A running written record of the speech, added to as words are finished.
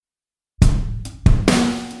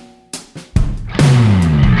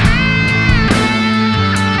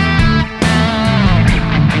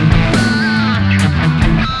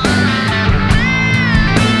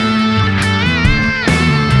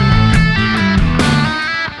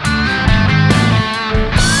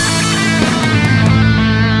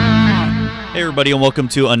everybody, and welcome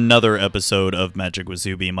to another episode of Magic with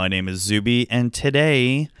Zuby. My name is Zuby, and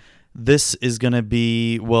today, this is going to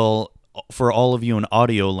be, well, for all of you in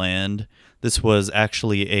audio land, this was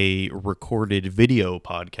actually a recorded video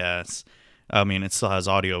podcast. I mean, it still has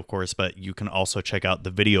audio, of course, but you can also check out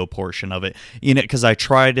the video portion of it. You know, because I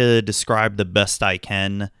try to describe the best I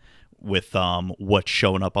can with what's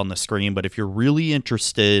showing up on the screen. But if you're really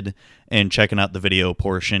interested in checking out the video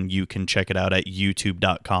portion, you can check it out at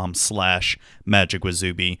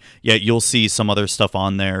youtube.com/magicwithzuby. Yeah, you'll see some other stuff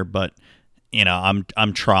on there, but you know,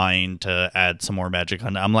 I'm trying to add some more magic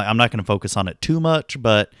on. I'm not going to focus on it too much,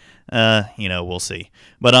 but you know, we'll see.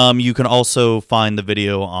 But you can also find the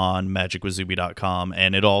video on magicwithzuby.com,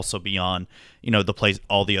 and it'll also be on, you know,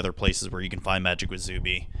 all the other places where you can find Magic with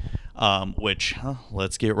Zuby.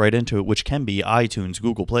 Let's get right into it, which can be iTunes,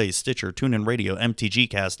 Google Play, Stitcher, TuneIn Radio,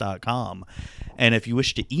 mtgcast.com. And if you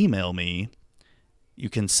wish to email me, you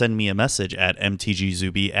can send me a message at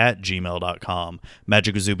mtgzuby@gmail.com.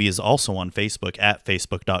 Magic with Zuby is also on Facebook at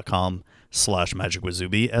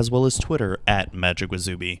facebook.com/magicwithzuby, as well as Twitter at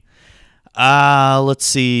magicwithzuby. Let's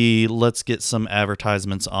see. Let's get some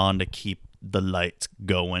advertisements on to keep the lights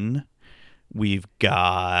going. We've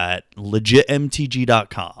got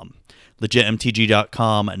legitmtg.com.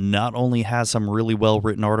 LegitMTG.com not only has some really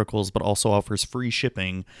well-written articles, but also offers free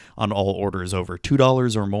shipping on all orders over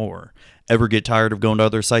 $2 or more. Ever get tired of going to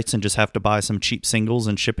other sites and just have to buy some cheap singles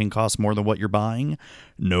and shipping costs more than what you're buying?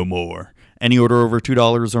 No more. Any order over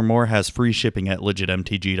 $2 or more has free shipping at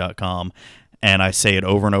LegitMTG.com. And I say it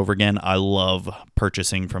over and over again, I love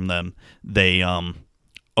purchasing from them. They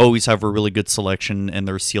always have a really good selection, and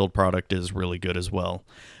their sealed product is really good as well.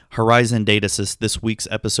 Horizon Datasys. This week's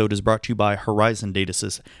episode is brought to you by Horizon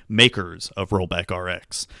Datasys, makers of Rollback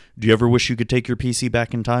RX. Do you ever wish you could take your PC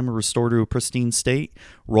back in time and restore to a pristine state?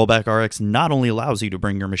 Rollback RX not only allows you to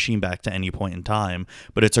bring your machine back to any point in time,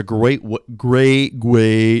 but it's a great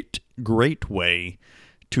way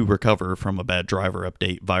to recover from a bad driver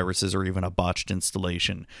update, viruses, or even a botched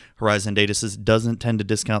installation. Horizon Datasys doesn't tend to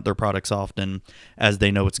discount their products often, as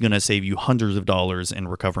they know it's going to save you hundreds of dollars in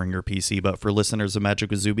recovering your PC. But for listeners of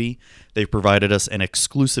Magic with Zuby, they've provided us an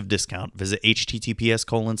exclusive discount. Visit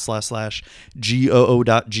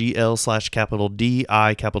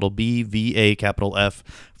https://goo.gl/DIBVF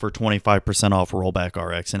for 25% off Rollback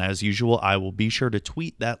RX. And as usual, I will be sure to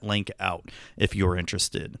tweet that link out if you're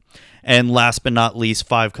interested. And last but not least,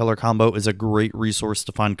 5-Color Combo is a great resource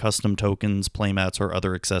to find custom tokens, playmats, or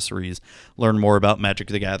other accessories. Learn more about Magic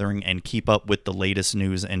the Gathering and keep up with the latest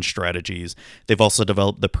news and strategies. They've also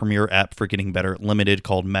developed the premier app for getting better at Limited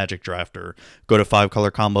called Magic Drafter. Go to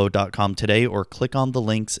 5colorcombo.com today or click on the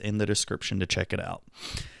links in the description to check it out.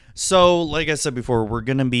 So, like I said before, we're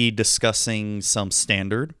going to be discussing some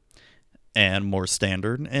standard and more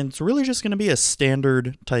standard, and it's really just going to be a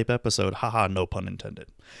standard type episode. Haha, no pun intended.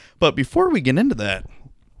 But before we get into that,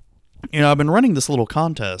 you know, I've been running this little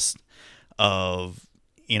contest of,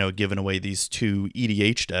 you know, giving away these 2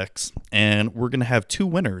 EDH decks, and we're going to have 2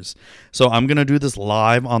 winners. So I'm going to do this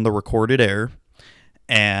live on the recorded air,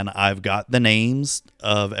 and I've got the names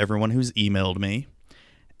of everyone who's emailed me,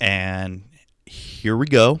 and here we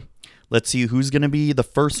go. Let's see who's going to be the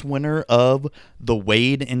first winner of the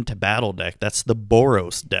Wade into Battle deck. That's the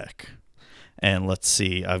Boros deck. And let's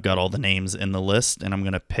see, I've got all the names in the list, and I'm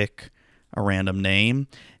going to pick a random name.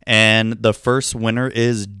 And the first winner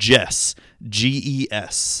is Jess,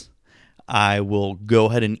 G-E-S. I will go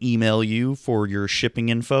ahead and email you for your shipping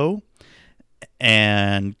info.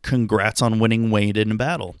 And congrats on winning Wade into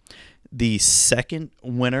Battle. The second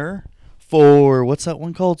winner for, what's that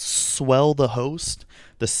one called? Swell the Host.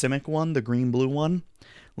 The Simic one, the green-blue one.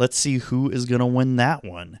 Let's see who is going to win that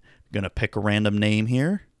one. I'm going to pick a random name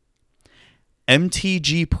here.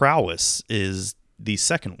 MTG Prowess is the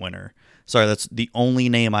second winner. Sorry, that's the only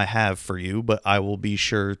name I have for you, but I will be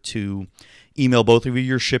sure to email both of you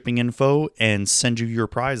your shipping info and send you your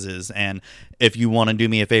prizes. And if you want to do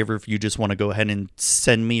me a favor, if you just want to go ahead and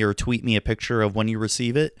send me or tweet me a picture of when you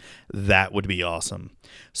receive it, that would be awesome.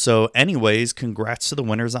 So anyways, congrats to the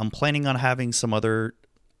winners. I'm planning on having some other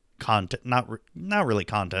not really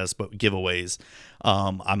contests, but giveaways.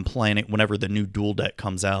 I'm planning whenever the new dual deck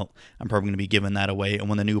comes out, I'm probably going to be giving that away. And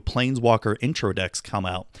when the new Planeswalker intro decks come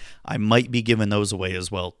out, I might be giving those away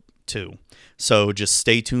as well too. So just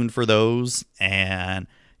stay tuned for those. And,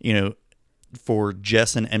 you know, for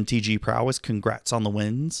Jess and MTG Prowess, congrats on the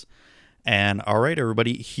wins. And all right,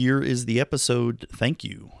 everybody, here is the episode. Thank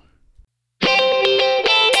you.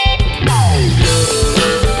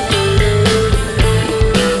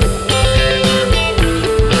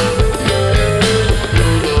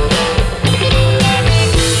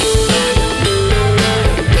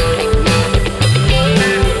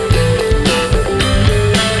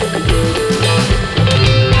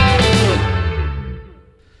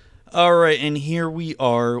 All right, and here we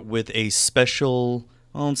are with a special.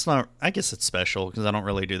 Well, it's not. I guess it's special because I don't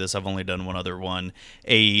really do this. I've only done one other one.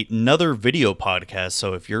 Another video podcast.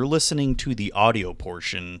 So if you're listening to the audio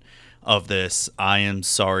portion of this, I am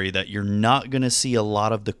sorry that you're not going to see a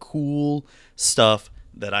lot of the cool stuff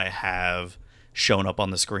that I have shown up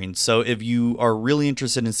on the screen. So if you are really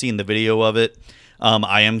interested in seeing the video of it,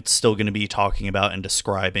 I am still going to be talking about and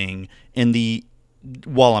describing in the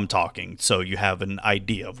while I'm talking, so you have an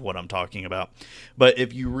idea of what I'm talking about. But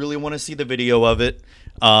if you really want to see the video of it,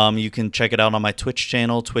 you can check it out on my Twitch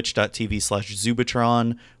channel,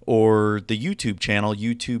 twitch.tv/Zubatron, or the YouTube channel,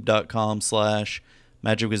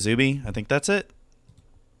 youtube.com/MagicWithZuby. I think that's it.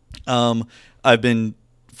 I've been,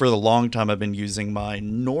 for the long time, I've been using my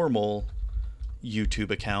normal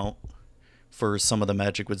YouTube account for some of the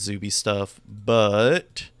Magic with Zuby stuff,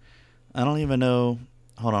 but I don't even know.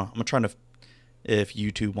 Hold on, I'm trying to, if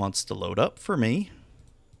YouTube wants to load up for me,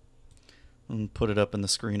 and put it up in the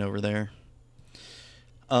screen over there.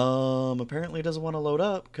 Apparently it doesn't want to load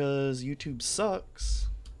up because YouTube sucks.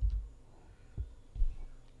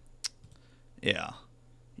 Yeah,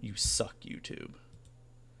 you suck, YouTube.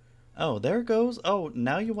 Oh, there it goes. Oh,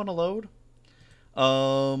 now you want to load?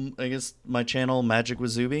 I guess my channel, Magic with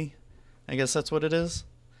Zuby. I guess that's what it is.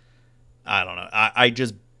 I don't know. I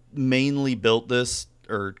just mainly built this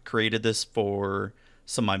or created this for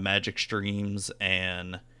some of my Magic streams,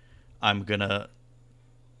 and I'm gonna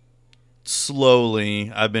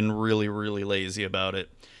slowly, I've been really lazy about it,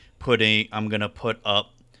 I'm gonna put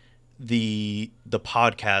up the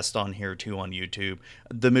podcast on here too on YouTube.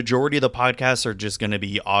 The majority of the podcasts are just gonna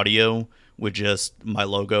be audio with just my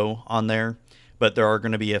logo on there. But there are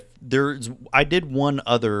going to be I did one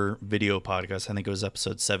other video podcast. I think it was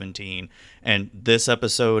episode 17, and this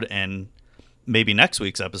episode and maybe next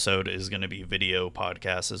week's episode is going to be video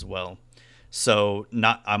podcast as well. So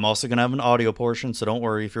I'm also going to have an audio portion. So don't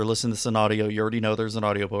worry if you're listening to this in audio, you already know there's an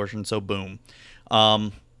audio portion. So boom. All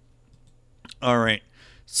right.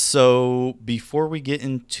 So before we get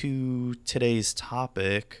into today's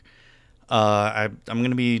topic, I'm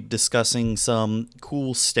going to be discussing some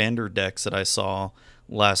cool standard decks that I saw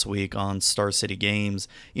last week on Star City Games.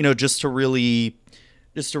 You know, just to really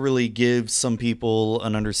give some people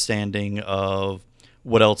an understanding of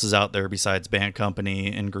what else is out there besides Band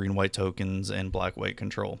Company and Green White Tokens and Black White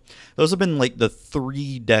Control. Those have been like the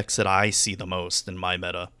three decks that I see the most in my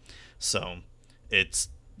meta. So it's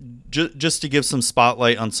just to give some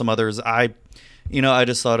spotlight on some others. I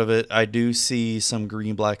just thought of it. I do see some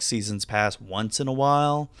Green Black Seasons Pass once in a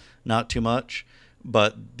while, not too much,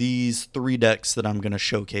 but these three decks that I'm going to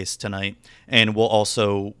showcase tonight, and we'll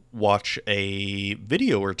also watch a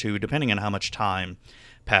video or two depending on how much time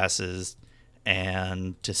passes,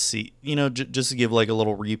 and to see, just to give like a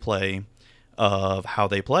little replay of how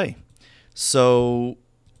they play. So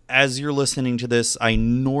as you're listening to this, I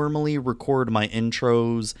normally record my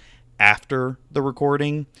intros after the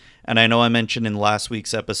recording. And I know I mentioned in last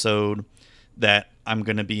week's episode that I'm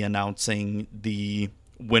going to be announcing the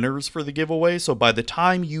winners for the giveaway. So by the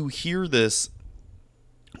time you hear this,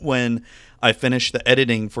 when I finish the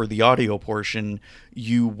editing for the audio portion,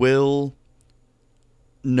 you will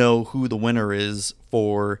know who the winner is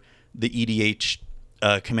for the EDH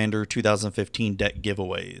Commander 2015 deck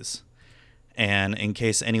giveaways. And in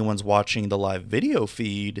case anyone's watching the live video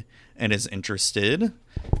feed and is interested,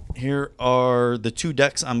 here are the two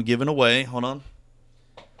decks I'm giving away. Hold on.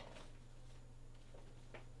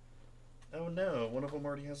 Oh no, one of them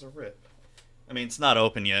already has a rip. I mean, it's not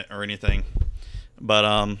open yet or anything, but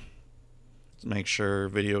let's make sure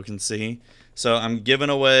video can see. So I'm giving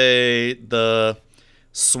away the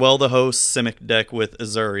Swell the Host Simic deck with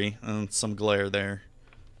Azuri, and some glare there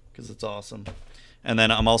because it's awesome. And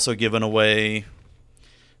then I'm also giving away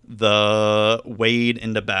the Wade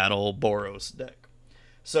into Battle Boros deck.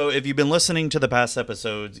 So if you've been listening to the past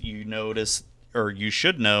episodes, you notice, or you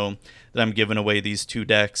should know, that I'm giving away these two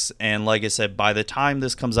decks. And like I said, by the time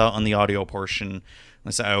this comes out on the audio portion,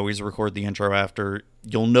 I always record the intro after,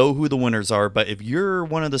 you'll know who the winners are. But if you're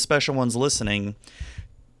one of the special ones listening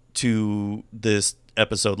to this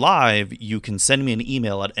episode live, you can send me an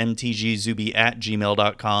email at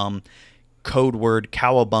mtgzuby@gmail.com, code word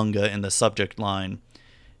Cowabunga in the subject line,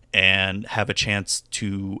 and have a chance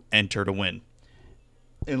to enter to win.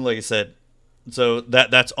 And like I said, so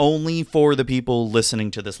that's only for the people listening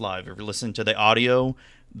to this live. If you're listening to the audio,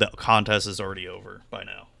 the contest is already over by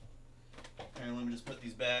now. And let me just put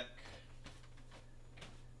these back,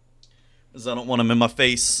 because I don't want them in my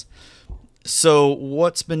face. So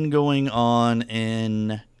what's been going on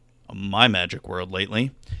in my Magic world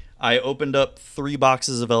lately? I opened up 3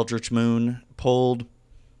 boxes of Eldritch Moon, pulled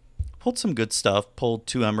pulled some good stuff. Pulled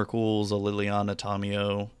 2 Emrakuls, a Liliana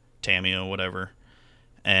Tamio, whatever,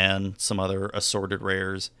 and some other assorted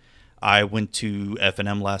rares. I went to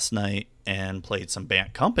F&M last night and played some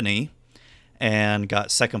Bant Company and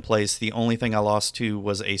got second place. The only thing I lost to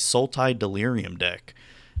was a Sultai Delirium deck,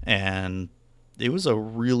 and it was a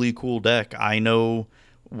really cool deck. I know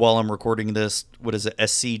while I'm recording this, what is it,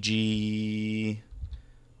 SCG,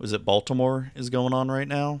 was it Baltimore is going on right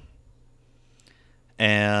now?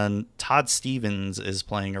 And Todd Stevens is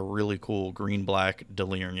playing a really cool green-black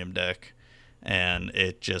Delirium deck, and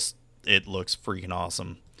it looks freaking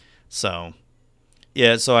awesome. So,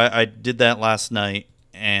 yeah, so I did that last night,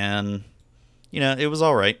 and, it was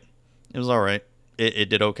all right. It was all right. It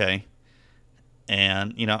did okay.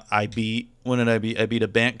 And, when did I beat? I beat a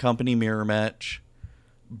Bant Company mirror match,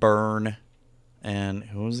 Burn, and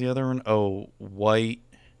who was the other one? Oh, White.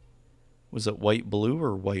 Was it White Blue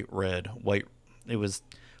or White Red? It was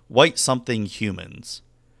White something humans.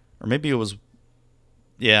 Or maybe it was,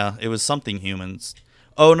 yeah, it was something humans.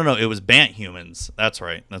 Oh, no, it was Bant humans. That's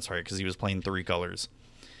right, because he was playing 3 colors.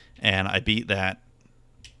 And I beat that.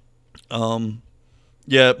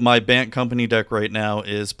 Yeah, my Bant Company deck right now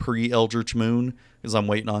is pre-Eldritch Moon, because I'm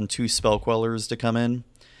waiting on 2 Spell Quellers to come in.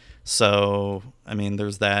 So, I mean,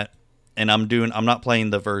 there's that. And I'm not playing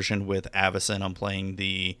the version with Avacyn. I'm playing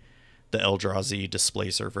the Eldrazi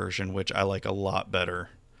Displacer version, which I like a lot better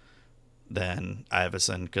than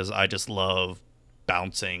Avacyn, because I just love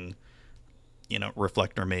bouncing,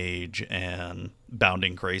 Reflector Mage and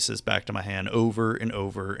Bounding Krasis back to my hand over and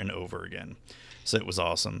over and over again. So it was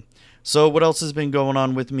awesome. So what else has been going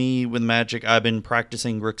on with me with Magic? I've been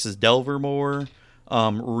practicing Grixis Delver more,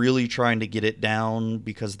 really trying to get it down,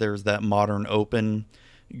 because there's that Modern Open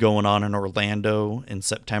going on in Orlando in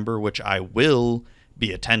September, which I will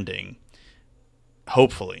be attending.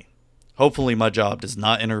 Hopefully my job does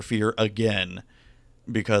not interfere again,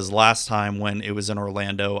 because last time when it was in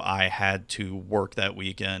Orlando, I had to work that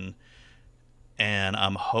weekend, and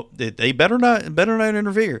they better not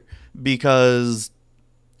interfere, because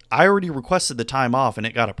I already requested the time off and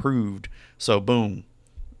it got approved. So boom,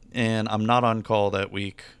 and I'm not on call that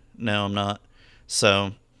week. No, I'm not.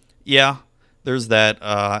 So yeah, there's that.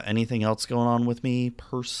 Anything else going on with me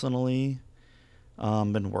personally?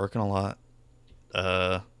 Been working a lot.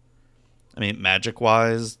 Magic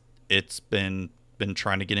wise, it's been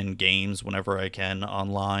trying to get in games whenever I can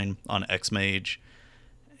online on Xmage,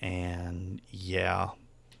 and yeah,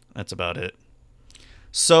 that's about it.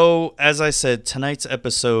 So, as I said, tonight's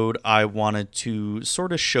episode, I wanted to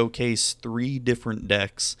sort of showcase 3 different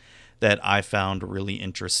decks that I found really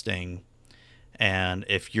interesting. And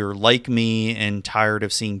if you're like me and tired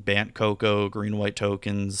of seeing Bant Coco, green-white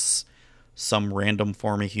tokens, some random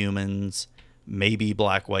form of humans, maybe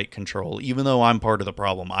black-white control, even though I'm part of the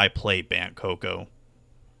problem, I play Bant Coco.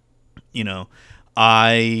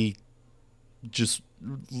 I just,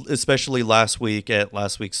 especially last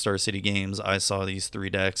week's Star City Games, I saw these 3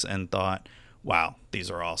 decks and thought, wow,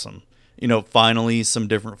 these are awesome. Finally some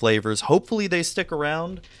different flavors. Hopefully they stick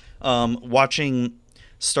around. Watching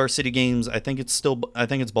Star City Games, I think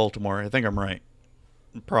it's Baltimore. I think I'm right.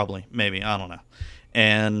 Probably, maybe, I don't know.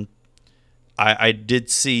 And I did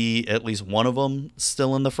see at least one of them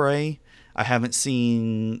still in the fray. I haven't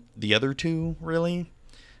seen the other 2 really.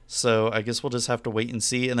 So I guess we'll just have to wait and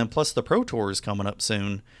see. And then plus the Pro Tour is coming up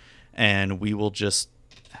soon, and we will just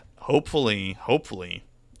hopefully,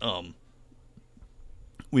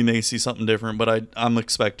 we may see something different. But I'm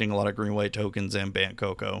expecting a lot of green-white tokens and Bant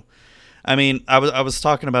Coco. I mean, I was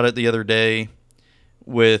talking about it the other day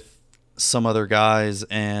with some other guys,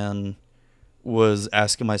 and was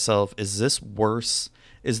asking myself, is this worse?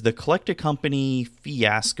 Is the Collected Company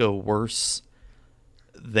fiasco worse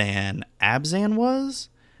than Abzan was?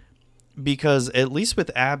 Because at least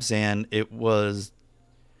with Abzan, it was,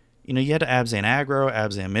 you had Abzan aggro,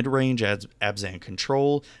 Abzan mid-range, Abzan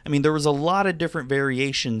control. I mean, there was a lot of different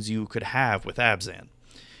variations you could have with Abzan.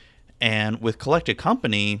 And with Collected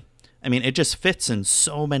Company, I mean, it just fits in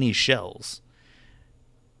so many shells.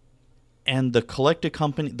 And the Collected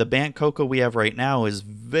Company, the Bant Coco we have right now, is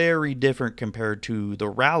very different compared to the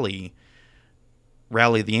Rally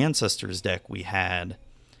the Ancestors deck we had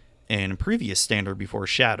in previous Standard Before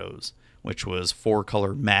Shadows, which was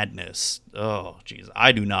 4-color madness. Oh, jeez.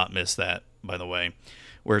 I do not miss that, by the way,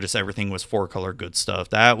 where just everything was 4-color good stuff.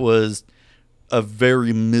 That was a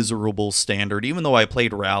very miserable Standard. Even though I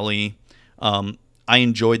played Rally, I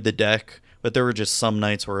enjoyed the deck, but there were just some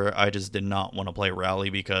nights where I just did not want to play Rally,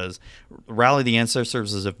 because Rally the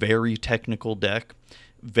Ancestors is a very technical deck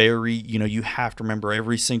very, you have to remember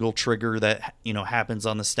every single trigger that, happens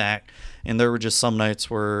on the stack. And there were just some nights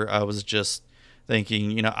where I was just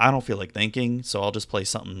thinking, I don't feel like thinking, so I'll just play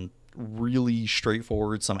something really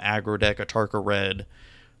straightforward, some aggro deck, a Tarka Red,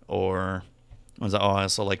 or I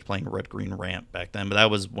also liked playing Red Green Ramp back then, but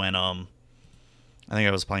that was when I think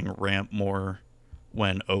I was playing Ramp more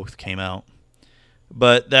when Oath came out.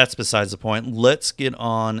 But that's besides the point. Let's get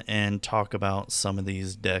on and talk about some of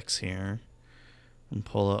these decks here. And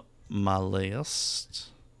pull up my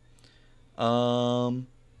list. Well,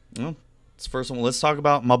 this first one, let's talk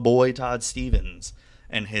about my boy Todd Stevens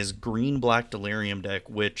and his green black Delirium deck,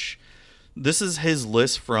 which this is his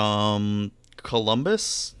list from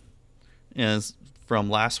Columbus, is from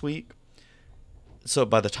last week. So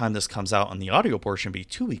by the time this comes out on the audio portion, it'll be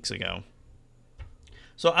 2 weeks ago.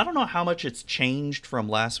 So I don't know how much it's changed from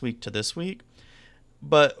last week to this week.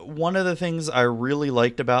 But one of the things I really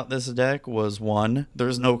liked about this deck was, one,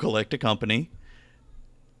 there's no Collect a Company,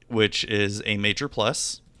 which is a major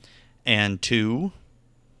plus. And two,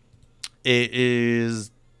 it is,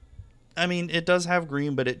 it does have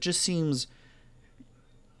green, but it just seems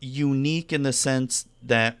unique in the sense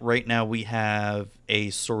that right now we have a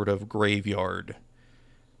sort of graveyard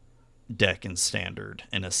deck in Standard,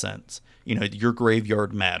 in a sense. Your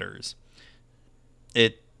graveyard matters.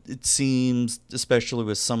 It seems, especially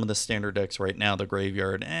with some of the Standard decks right now, the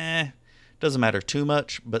graveyard, doesn't matter too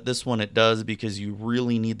much, but this one it does, because you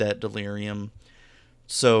really need that Delirium.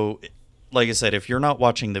 So, like I said, if you're not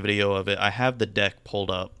watching the video of it, I have the deck pulled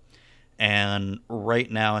up, and right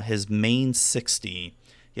now his main 60,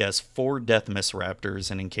 he has 4 Deathmist Raptors,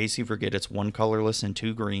 and in case you forget, it's 1 colorless and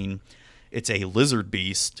 2 green. It's a Lizard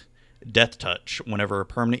Beast, Death Touch. Whenever a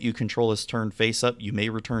permanent you control is turned face up, you may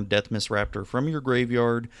return Deathmist Raptor from your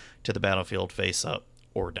graveyard to the battlefield face up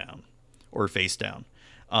or down, or face down.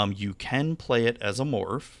 You can play it as a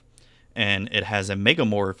morph, and it has a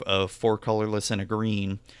Megamorph of 4 colorless and a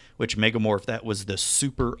green, which Megamorph, that was the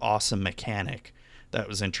super awesome mechanic that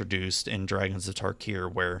was introduced in Dragons of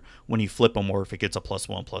Tarkir, where when you flip a morph, it gets a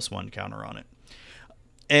 +1/+1 counter on it.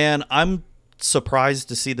 And I'm surprised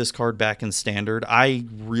to see this card back in Standard. I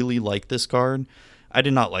really like this card. I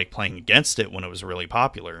did not like playing against it when it was really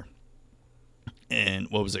popular. And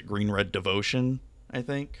what was it, Green Red Devotion, I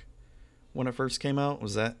think, when it first came out?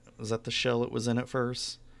 Was that the shell it was in at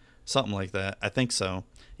first? Something like that. I think so.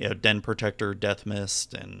 Yeah, Den Protector, Death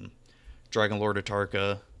Mist, and Dragon Lord of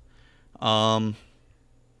Tarka.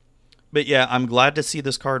 But yeah, I'm glad to see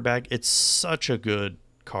this card back. It's such a good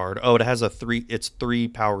card. Oh, it has it's 3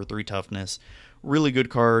 power, 3 toughness. Really good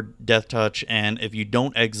card, Death Touch, and if you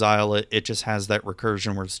don't exile it, it just has that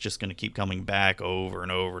recursion where it's just going to keep coming back over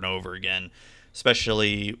and over and over again,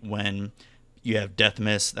 especially when you have Death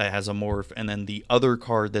Mist that has a morph, and then the other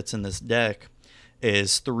card that's in this deck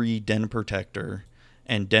is 3 Den Protector,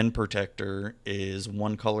 and Den Protector is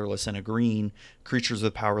 1 colorless and a green. Creatures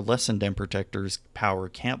with power less than Den Protector's power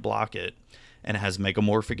can't block it, and it has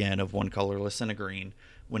Megamorph again of 1 colorless and a green.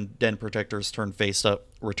 When Den Protector is turned face up,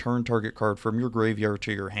 return target card from your graveyard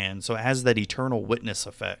to your hand. So it has that Eternal Witness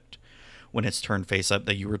effect when it's turned face up,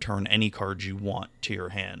 that you return any cards you want to your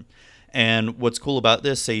hand. And what's cool about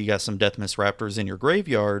this, say you got some Deathmist Raptors in your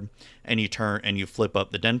graveyard, and you flip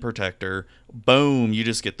up the Den Protector, boom, you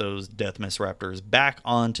just get those Deathmist Raptors back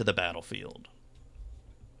onto the battlefield.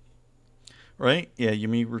 Right? Yeah, you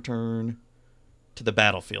may return to the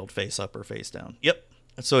battlefield face up or face down. Yep.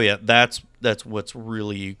 So yeah, that's what's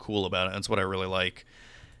really cool about it. That's what I really like.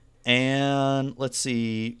 And let's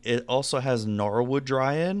see, it also has Gnarlwood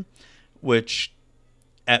Dryad, which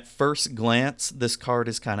at first glance, this card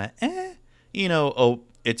is kind of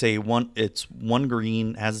it's 1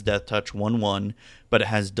 green, has Death Touch, 1/1, but it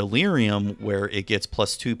has Delirium, where it gets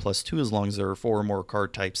 +2/+2 as long as there are 4 or more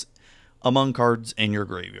card types among cards in your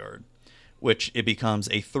graveyard, which it becomes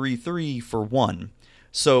a 3/3 for 1.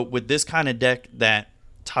 So with this kind of deck that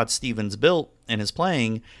Todd Stevens built and is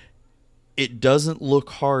playing, it doesn't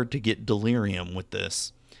look hard to get Delirium with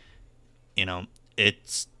this.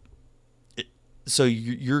 So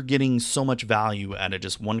you're getting so much value out of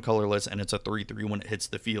just 1 colorless, and it's a 3/3 when it hits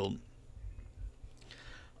the field.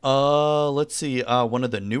 Let's see. One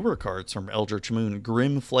of the newer cards from Eldritch Moon,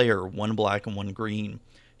 Grim Flayer, 1 black and 1 green,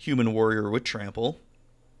 human warrior with trample.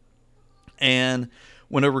 And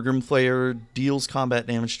whenever Grim Flayer deals combat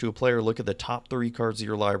damage to a player, look at the top 3 cards of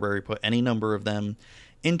your library, put any number of them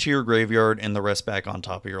into your graveyard, and the rest back on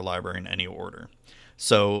top of your library in any order.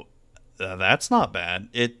 So that's not bad.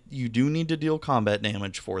 You do need to deal combat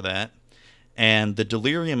damage for that. And the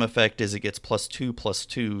Delirium effect is it gets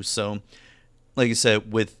 +2/+2. So, like I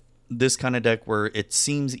said, with this kind of deck where it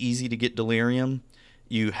seems easy to get Delirium,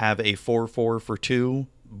 You have a 4/4 for 2.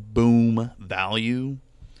 Boom, value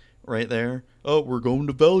right there. Oh, we're going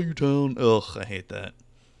to Value Town. Ugh, I hate that.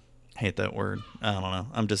 Hate that word. I don't know.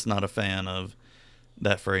 I'm just not a fan of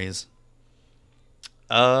that phrase.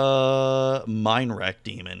 Mine Wreck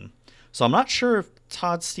Demon. So I'm not sure if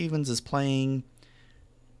Todd Stevens is playing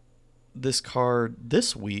this card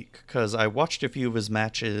this week because I watched a few of his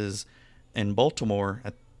matches in Baltimore.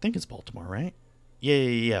 I think it's Baltimore, right?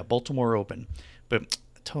 Yeah. Baltimore Open. But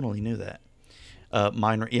I totally knew that.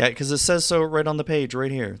 Yeah, because it says so right on the page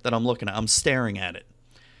right here that I'm looking at. I'm staring at it.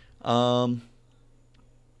 So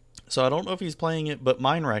I don't know if he's playing it, but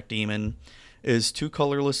Mine Rack Demon is 2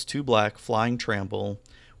 colorless, 2 black, flying trample.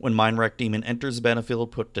 When Mine Rack Demon enters the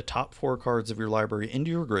battlefield, put the top 4 cards of your library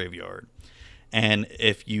into your graveyard. And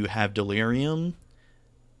if you have Delirium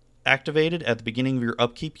activated at the beginning of your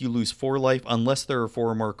upkeep, you lose 4 life unless there are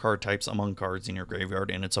 4 or more card types among cards in your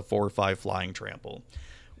graveyard, and it's a 4/5 flying trample,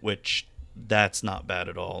 which that's not bad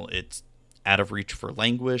at all. It's out of reach for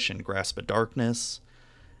Languish and Grasp of Darkness,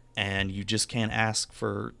 and you just can't ask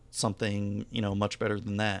for something, much better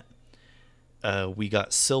than that. We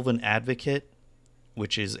got Sylvan Advocate,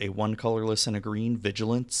 which is a 1 colorless and a green,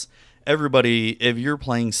 Vigilance. Everybody, if you're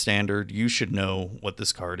playing Standard, you should know what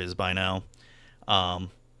this card is by now.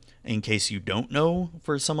 In case you don't know,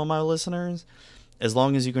 for some of my listeners, as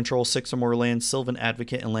long as you control 6 or more lands, Sylvan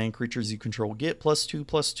Advocate and land creatures you control get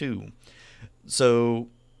 +2/+2. So,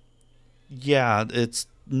 yeah, it's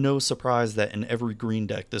no surprise that in every green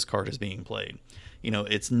deck this card is being played.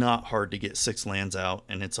 It's not hard to get 6 lands out,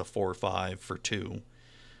 and it's a 4/5 for 2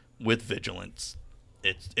 with Vigilance.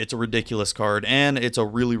 It's a ridiculous card, and it's a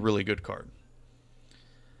really, really good card.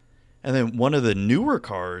 And then one of the newer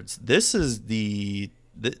cards, this is the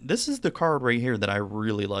card right here that I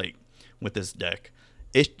really like with this deck.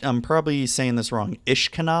 I'm probably saying this wrong.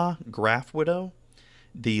 Ishkana Graph Widow,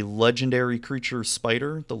 the legendary creature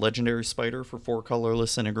spider, the legendary spider for 4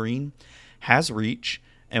 colorless and a green, has reach.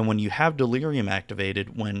 And when you have Delirium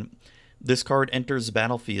activated, when this card enters the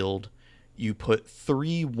battlefield, you put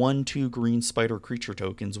 3 1/2 green spider creature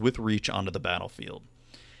tokens with reach onto the battlefield.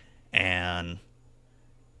 And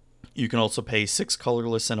you can also pay 6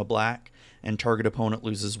 colorless and a black, and target opponent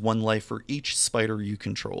loses 1 life for each spider you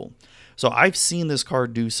control. So I've seen this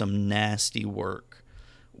card do some nasty work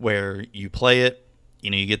where you play it,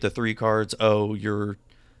 you get the 3 cards. Oh, your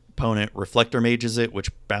opponent Reflector Mages it,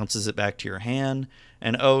 which bounces it back to your hand.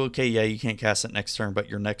 And okay, yeah, you can't cast it next turn, but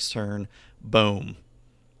your next turn, boom,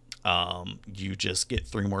 you just get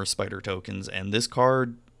 3 more spider tokens. And this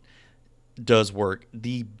card does work.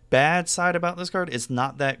 The bad side about this card is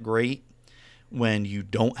not that great when you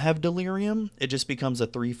don't have Delirium. It just becomes a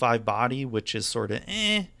 3/5 body, which is sort of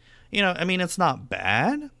it's not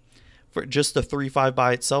bad for just the 3/5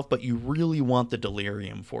 by itself, but you really want the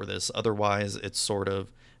Delirium for this. Otherwise, it's sort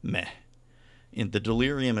of meh. And the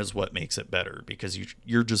Delirium is what makes it better, because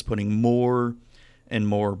you're just putting more and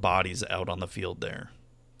more bodies out on the field there.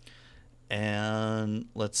 And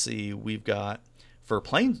let's see, we've got for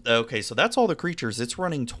planes. Okay, so that's all the creatures. It's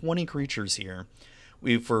running 20 creatures here.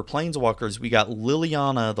 For Planeswalkers, we got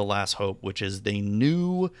Liliana the Last Hope, which is the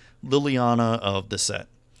new Liliana of the set.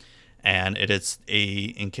 And it's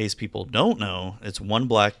in case people don't know, it's 1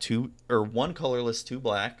 black, 1 colorless, 2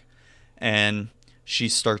 black, and she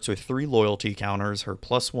starts with 3 loyalty counters. Her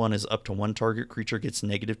 +1 is up to 1 target creature gets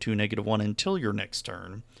 -2, -1 until your next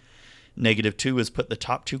turn. -2 is put the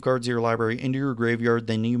top 2 cards of your library into your graveyard.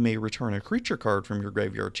 Then you may return a creature card from your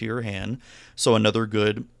graveyard to your hand. So another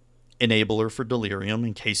good enabler for Delirium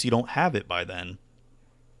in case you don't have it by then.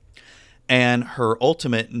 And her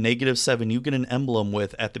ultimate, -7, you get an emblem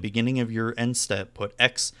with, at the beginning of your end step, put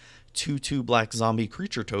X 2/2 black zombie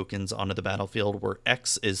creature tokens onto the battlefield, where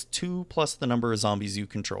X is 2 plus the number of zombies you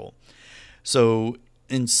control. So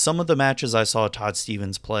in some of the matches I saw Todd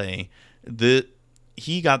Stevens play,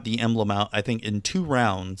 he got the emblem out, I think, in 2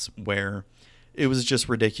 rounds, where it was just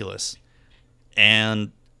ridiculous.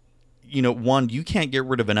 And, one, you can't get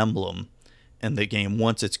rid of an emblem in the game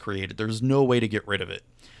once it's created. There's no way to get rid of it.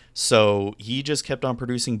 So he just kept on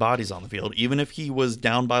producing bodies on the field. Even if he was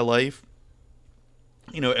down by life,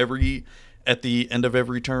 at the end of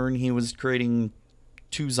every turn, he was creating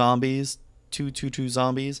 2 zombies, 2/2/2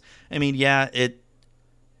 zombies. I mean, yeah,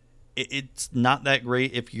 it's not that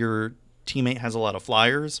great if your teammate has a lot of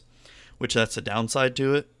flyers, which that's a downside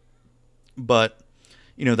to it. But,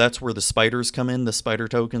 that's where the spiders come in, the spider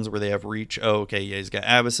tokens where they have reach. Oh, okay, yeah, he's got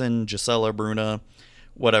Avacyn, Gisela, Bruna,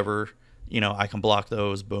 whatever. I can block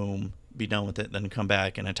those, boom, be done with it, then come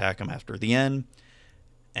back and attack him after the end.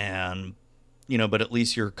 And but at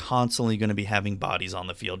least you're constantly going to be having bodies on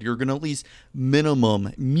the field. You're going to at least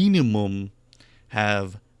minimum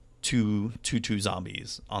have two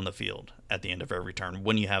zombies on the field at the end of every turn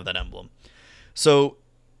when you have that emblem. So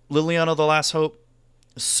Liliana the Last Hope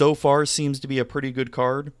so far seems to be a pretty good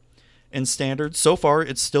card in standard. So far,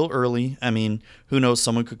 it's still early. I mean, who knows?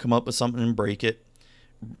 Someone could come up with something and break it.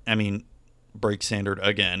 I mean, break standard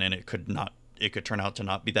again, and it could turn out to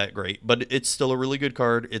not be that great. But it's still a really good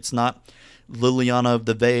card. It's not Liliana of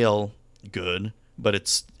the Veil good, but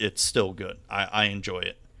it's still good. I enjoy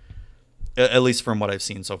it, at least from what I've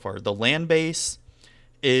seen so far. The land base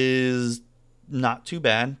is not too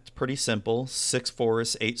bad. It's pretty simple. 6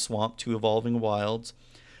 forests, 8 swamp, 2 evolving wilds,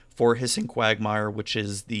 4 hissing quagmire, which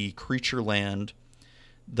is the creature land,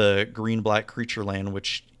 the green-black creature land,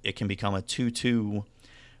 which it can become a 2/2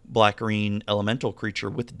 black-green elemental creature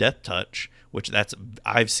with death touch, which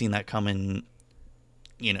I've seen that come in,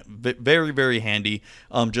 very, very handy.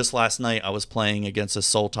 Just last night I was playing against a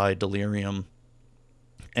Sultai Delirium,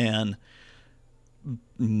 and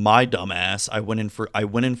my dumbass, I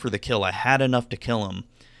went in for the kill. I had enough to kill him,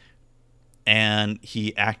 and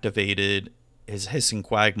he activated his hissing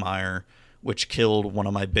quagmire, which killed one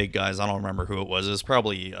of my big guys. I don't remember who it was. It was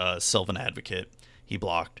probably Sylvan Advocate. He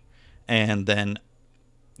blocked, and then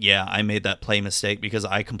I made that play mistake because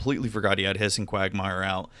I completely forgot he had hissing quagmire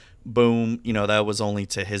out. Boom, that was only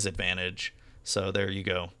to his advantage. So there you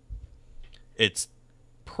go. It's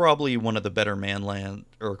probably one of the better man land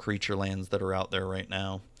or creature lands that are out there right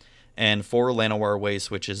now. And 4 Llanowar Waste,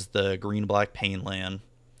 which is the green-black pain land.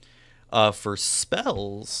 For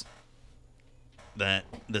spells that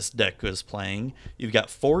this deck is playing, you've got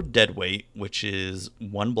 4 Deadweight, which is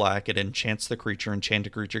 1 black. It enchants the creature.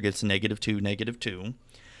 Enchanted creature gets -2/-2.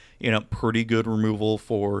 Pretty good removal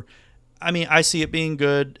for... I mean, I see it being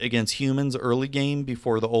good against humans early game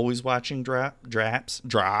before the always watching drops,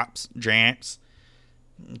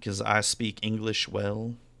 because I speak English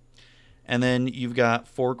well. And then you've got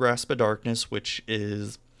 4 Grasp of Darkness, which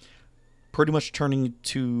is pretty much turning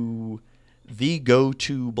to the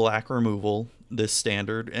go-to black removal this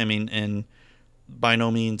standard. I mean, and by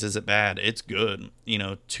no means is it bad. It's good.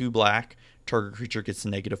 2 black, target creature gets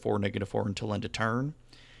 -4/-4 until end of turn.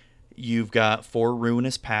 You've got 4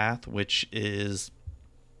 Ruinous Path, which is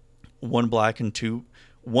 1 black and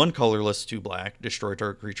 1 colorless, 2 black, destroy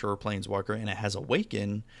target creature or planeswalker, and it has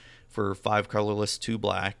Awaken for 5 colorless, 2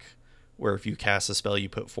 black, where if you cast a spell, you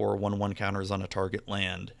put 4 1/1 counters on a target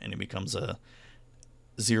land, and it becomes a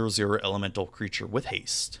 0/0 elemental creature with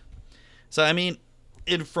haste. So, I mean,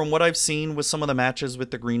 from what I've seen with some of the matches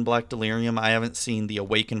with the green-black Delirium, I haven't seen the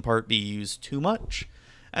Awaken part be used too much.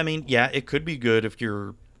 I mean, it could be good if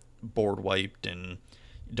you're board wiped and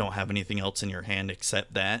don't have anything else in your hand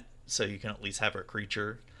except that, so you can at least have a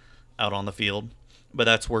creature out on the field. But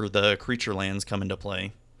that's where the creature lands come into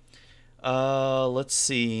play. Let's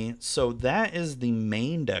see. So that is the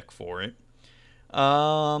main deck for it.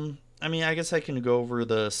 I mean, I guess I can go over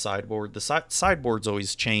the sideboard. The sideboards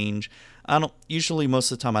always change.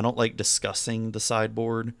 Most of the time, I don't like discussing the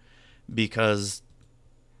sideboard because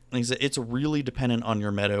it's really dependent on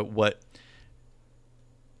your meta. What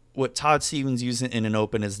Todd Stevens uses in an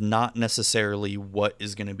open is not necessarily what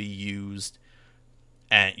is going to be used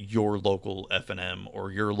at your local FNM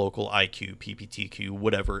or your local IQ, PPTQ,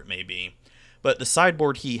 whatever it may be. But the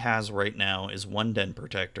sideboard he has right now is 1 Den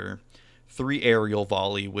Protector, 3 Aerial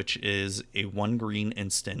Volley, which is a 1 green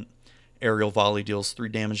instant. Aerial Volley deals 3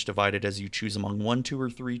 damage divided as you choose among 1, 2, or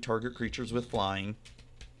 3 target creatures with flying.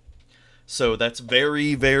 So that's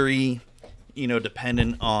very, very,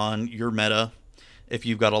 dependent on your meta. If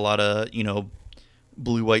you've got a lot of,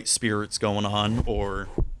 blue-white spirits going on,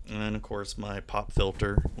 and of course my pop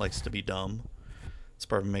filter likes to be dumb. It's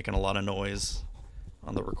probably making a lot of noise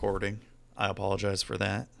on the recording. I apologize for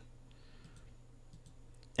that.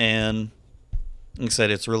 And like I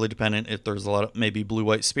said, it's really dependent if there's a lot of maybe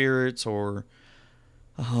blue-white spirits or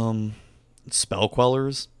spell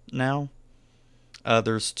quellers now.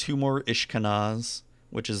 There's 2 more Ishkanaz,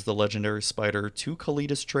 which is the legendary spider, 2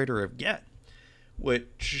 Kalitas Trader of Get,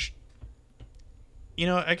 which,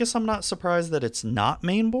 I guess I'm not surprised that it's not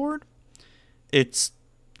main board. It's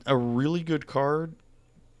a really good card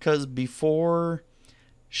because before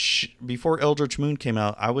Eldritch Moon came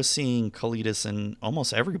out, I was seeing Kalitas in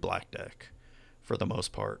almost every black deck for the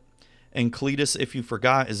most part. And Kalitas, if you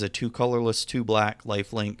forgot, is a 2 colorless, 2 black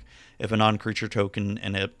lifelink. If a non-creature token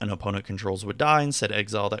and an opponent controls would die, instead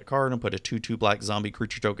exile that card and put a 2/2 black zombie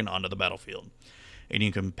creature token onto the battlefield. And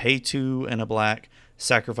you can pay 2 and a black,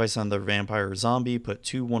 sacrifice on their vampire or zombie, put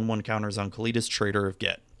 2 1/1 counters on Kalitas Trader of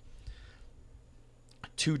Get.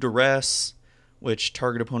 2 Duress, which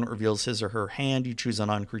target opponent reveals his or her hand. You choose a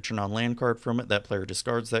non-creature, non-land card from it. That player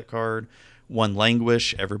discards that card. 1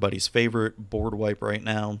 Languish, everybody's favorite board wipe right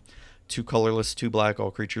now. 2 colorless, 2 black.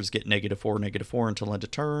 All creatures get -4/-4 until end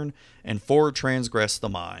of turn. And 4 Transgress the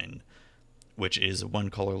Mind, which is 1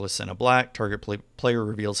 colorless and a black. Target player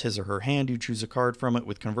reveals his or her hand. You choose a card from it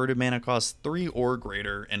with converted mana cost 3 or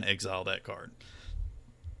greater and exile that card.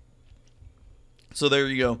 So there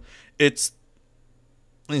you go. It's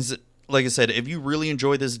like I said, if you really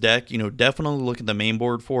enjoy this deck, definitely look at the main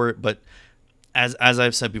board for it. But as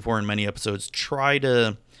I've said before in many episodes, try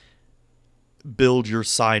to build your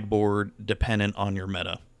sideboard dependent on your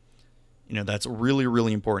meta. That's really,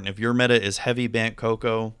 really important. If your meta is heavy Bant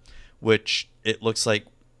Coco, which it looks like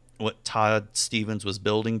what Todd Stevens was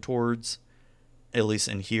building towards, at least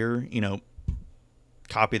in here,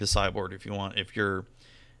 copy the sideboard if you want. If you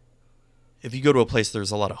go to a place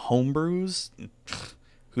there's a lot of homebrews,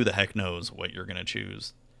 who the heck knows what you're going to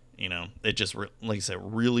choose. It just, like I said,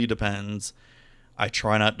 really depends. I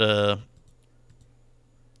try not to,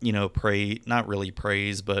 not really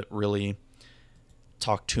praise, but really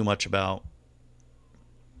talk too much about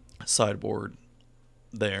sideboard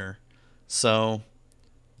there. So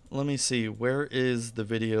let me see, where is the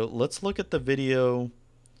video? Let's look at the video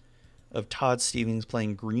of Todd Stevens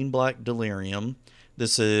playing Green-Black Delirium.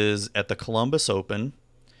 This is at the Columbus Open,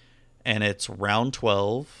 and it's round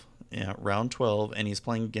 12. Yeah, round 12, and he's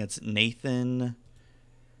playing against Nathan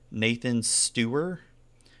Stewer,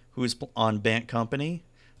 who's on Bant Company.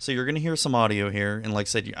 So you're going to hear some audio here, and like I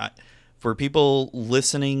said, for people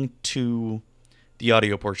listening to the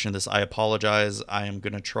audio portion of this, I apologize. I am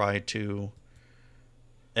going to try to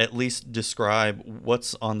at least describe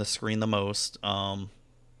what's on the screen the most. I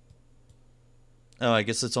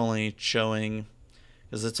guess it's only showing,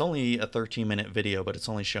 because it's only a 13-minute video, but it's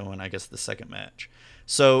only showing, I guess, the second match.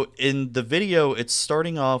 So in the video, it's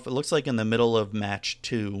starting off, it looks like in the middle of match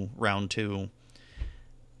 2, round 2.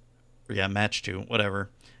 Yeah, match 2, whatever.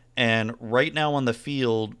 And right now on the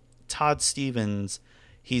field, Todd Stevens,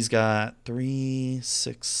 he's got 3,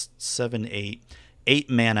 6, 7, 8. 8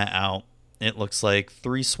 mana out. It looks like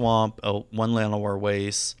 3 swamp, 1 Llanowar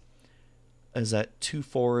Waste. Is that 2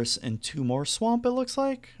 forests and 2 more swamp, it looks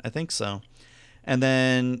like? I think so. And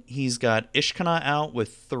then he's got Ishkanah out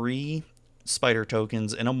with 3 spider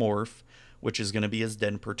tokens and a morph, which is going to be his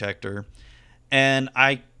Den Protector. And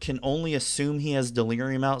I can only assume he has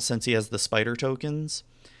Delirium out since he has the spider tokens.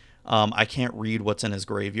 I can't read what's in his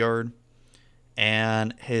graveyard.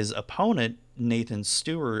 And his opponent, Nathan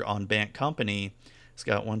Stewart on Bant Company, he's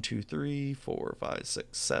got 1, 2, 3, 4, 5,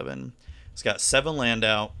 6, 7. He's got 7 land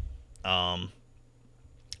out,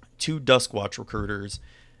 2 Duskwatch Recruiters,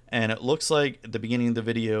 and it looks like at the beginning of the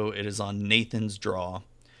video it is on Nathan's draw.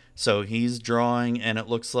 So he's drawing, and it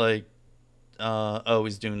looks like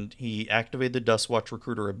he activated the Duskwatch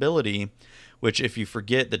Recruiter ability, which, if you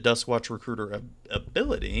forget the Duskwatch Recruiter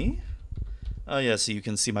ability, so you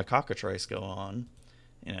can see my cockatrice go on.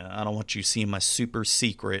 I don't want you seeing my super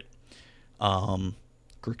secret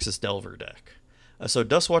Grixis Delver deck. So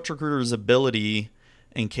Duskwatch Recruiter's ability,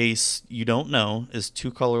 in case you don't know, is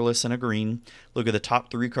 2 colorless and a green. Look at the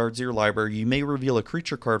top 3 cards of your library. You may reveal a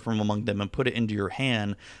creature card from among them and put it into your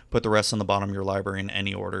hand. Put the rest on the bottom of your library in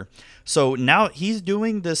any order. So now he's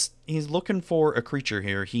doing this. He's looking for a creature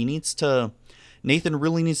here. Nathan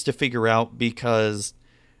really needs to figure out, because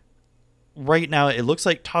right now it looks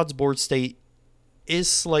like Todd's board state is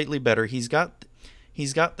slightly better. He's got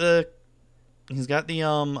the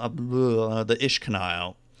Ishkanah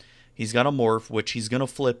out. He's got a morph, which he's going to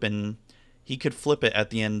flip, and he could flip it at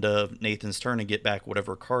the end of Nathan's turn and get back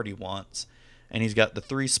whatever card he wants. And he's got the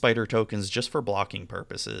 3 spider tokens just for blocking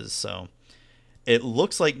purposes. So it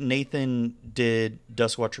looks like Nathan did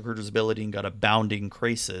Duskwatch Recruiter's ability and got a Bounding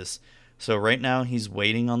Krasis. So right now he's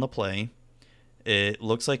waiting on the play. It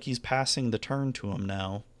looks like he's passing the turn to him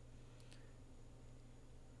now.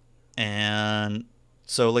 And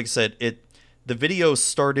so, like I said, the video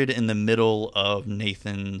started in the middle of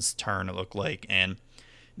Nathan's turn, it looked like, and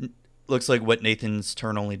looks like what Nathan's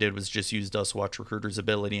turn only did was just use Duskwatch Recruiter's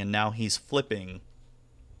ability, and now he's flipping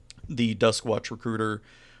the Duskwatch Recruiter,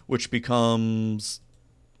 which becomes,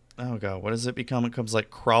 oh god, what does it become? It comes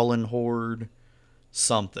like Crawling Horde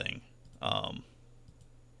something.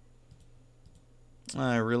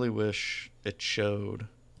 I really wish it showed.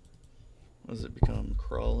 What does it become?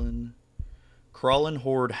 Crawling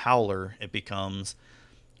Horde Howler, it becomes.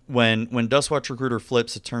 When Duskwatch Recruiter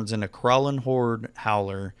flips, it turns into Crawling Horde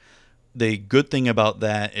Howler. The good thing about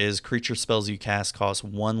that is creature spells you cast cost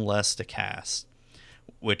 1 less to cast,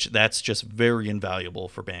 which that's just very invaluable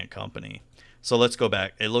for Bant Company. So let's go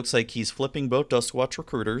back. It looks like he's flipping both Duskwatch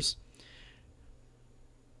recruiters.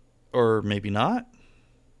 Or maybe not.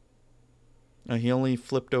 No, he only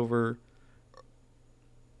flipped over.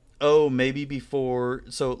 Oh, maybe before.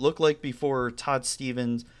 So it looked like before Todd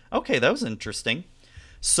Stevens. Okay, that was interesting.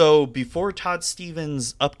 So before Todd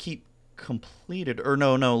Stevens' upkeep completed, or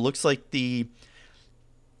no, looks like the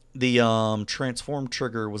transform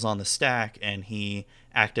trigger was on the stack, and he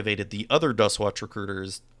activated the other Dustwatch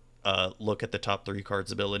recruiters. Look at the top 3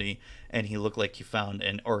 cards ability, and he looked like he found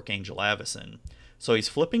an Archangel Avacyn. So he's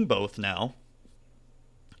flipping both now,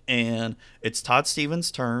 and it's Todd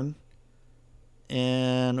Stevens' turn.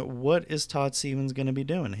 And what is Todd Stevens going to be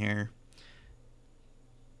doing here?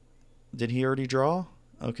 Did he already draw?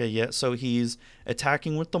 Okay, yeah. So he's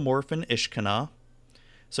attacking with the Morph and Ishkana.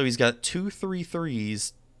 So he's got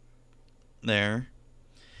 2/3/3s there.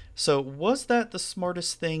 So was that the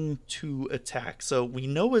smartest thing to attack? So we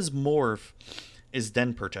know his Morph is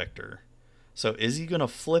Den Protector. So is he going to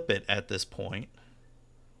flip it at this point?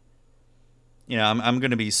 You know, I'm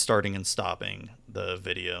going to be starting and stopping the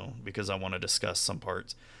video because I want to discuss some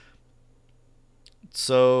parts.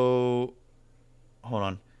 So, hold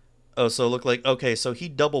on. Oh, so it looked like, okay, so he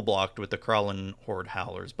double blocked with the Kralin Horde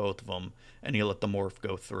Howlers, both of them, and he let the Morph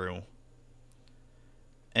go through.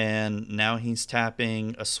 And now he's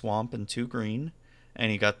tapping a Swamp and 2 green,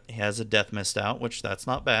 and he has a Death Mist out, which that's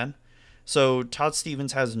not bad. So Todd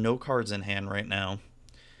Stevens has no cards in hand right now,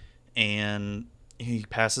 and he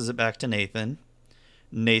passes it back to Nathan.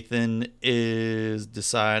 Nathan is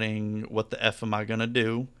deciding what the F am I going to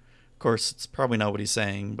do. Of course, it's probably not what he's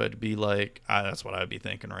saying, but it'd be like, that's what I'd be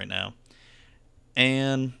thinking right now.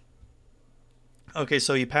 And, okay,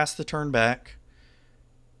 so he passed the turn back.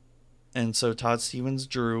 And so Todd Stevens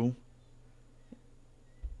drew.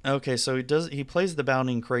 Okay, so he plays the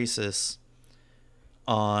Bounding Krasis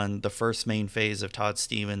on the first main phase of Todd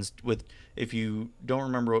Stevens. If you don't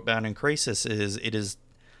remember what Bounding Krasis is, it is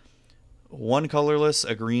 1 colorless,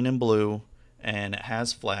 a green and blue, and it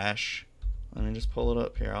has flash. Let me just pull it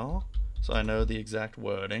up here, so I know the exact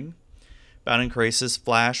wording. Bounding Krasis,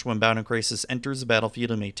 flash. When Bounding Krasis enters the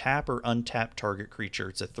battlefield, it may tap or untap target creature.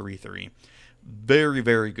 It's a 3/3. Very,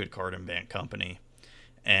 very good card in Bant Company.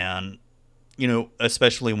 And, you know,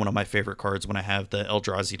 especially one of my favorite cards when I have the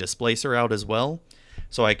Eldrazi Displacer out as well.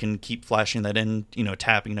 So I can keep flashing that in, you know,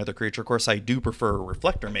 tapping another creature. Of course, I do prefer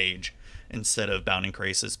Reflector Mage instead of Bounding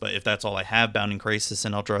Krasis. But if that's all I have, Bounding Krasis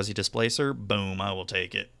and Eldrazi Displacer, boom, I will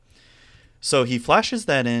take it. So he flashes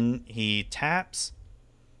that in. He taps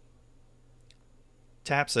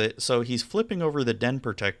it. So he's flipping over the Den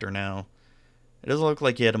Protector now. It doesn't look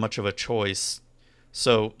like he had much of a choice.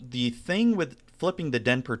 So the thing with flipping the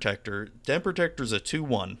Den Protector's a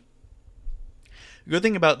 2/1. The good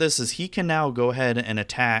thing about this is he can now go ahead and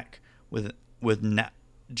attack with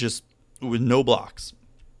no blocks.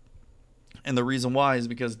 And the reason why is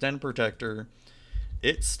because Den Protector,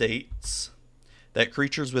 it states that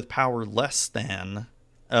creatures with power less than...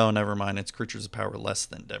 Oh, never mind. It's creatures with power less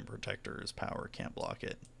than Den Protector's power can't block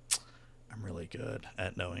it. I'm really good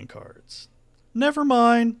at knowing cards. Never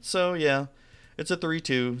mind. So, yeah. It's a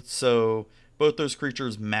 3/2. So, both those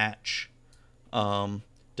creatures match Den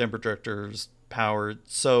Protector's power.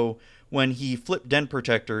 So, when he flipped Den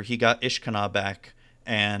Protector, he got Ishkana back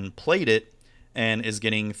and played it and is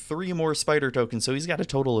getting 3 more spider tokens. So, he's got a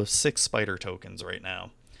total of 6 spider tokens right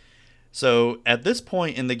now. So at this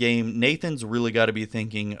point in the game, Nathan's really got to be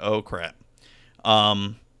thinking, oh crap.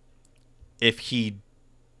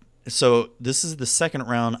 So this is the second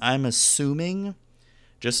round. I'm just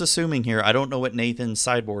assuming here, I don't know what Nathan's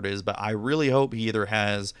sideboard is, but I really hope he either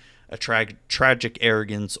has a tragic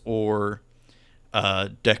arrogance or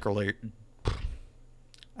declaration.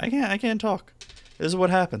 I can't talk. This is what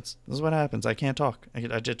happens. I can't talk.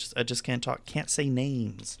 I just can't talk. Can't say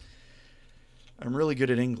names. I'm really good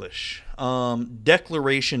at English.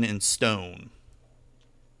 Declaration in Stone.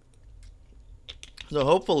 So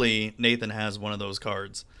hopefully Nathan has one of those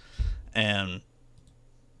cards and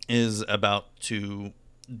is about to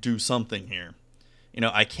do something here. You know,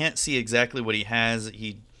 I can't see exactly what he has.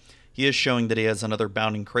 He is showing that he has another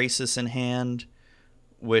Bounding Krasis in hand,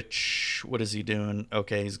 which, what is he doing?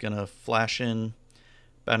 Okay, he's going to flash in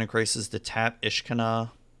Bounding Krasis to tap Ishkana.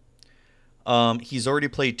 He's already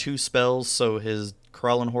played 2 spells, so his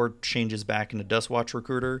Kralin Horde changes back into Dustwatch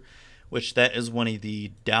Recruiter, which that is one of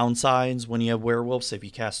the downsides when you have werewolves. If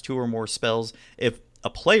you cast 2 or more spells, if a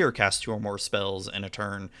player casts 2 or more spells in a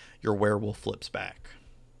turn, your werewolf flips back.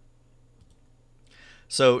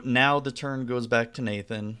 So now the turn goes back to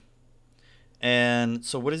Nathan. And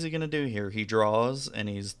so what is he going to do here? He draws and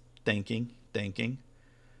he's thinking.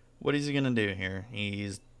 What is he gonna do here?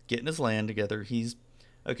 He's getting his land together. He's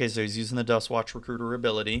okay. So he's using the Duskwatch Recruiter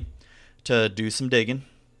ability to do some digging.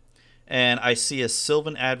 And I see a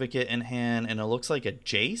Sylvan Advocate in hand, and it looks like a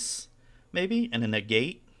Jace, maybe, and a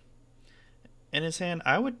Negate in his hand.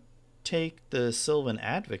 I would take the Sylvan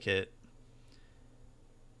Advocate.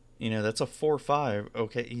 You know, that's a 4/5.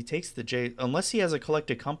 Okay, he takes the Jace. Unless he has a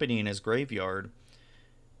Collected Company in his graveyard.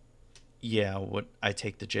 Yeah, what I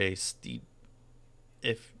take the Jace.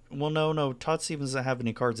 If well, no, Todd Stevens doesn't have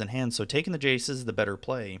any cards in hand, so taking the Jace is the better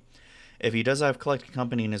play. If he does have Collected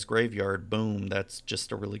Company in his graveyard, boom, that's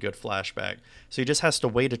just a really good flashback. So he just has to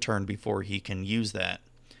wait a turn before he can use that.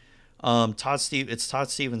 It's Todd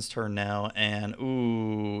Stevens' turn now, and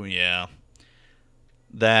ooh, yeah,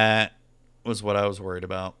 that was what I was worried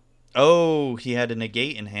about. Oh, he had a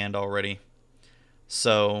negate in hand already.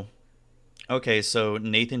 So, okay, so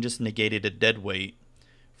Nathan just negated a dead weight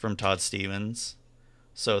from Todd Stevens.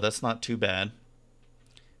 So that's not too bad.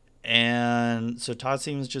 And so Todd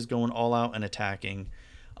Stevens just going all out and attacking.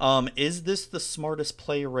 Is this the smartest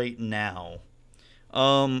play right now?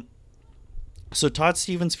 Um, so Todd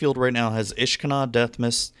Stevens' field right now has Ishkanah,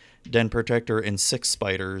 Deathmist, Den Protector, and 6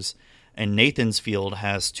 spiders. And Nathan's field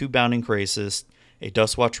has 2 Bounding Krasis, a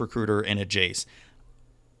Duskwatch Recruiter, and a Jace.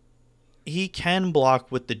 He can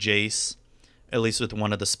block with the Jace, at least with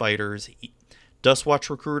one of the spiders. Duskwatch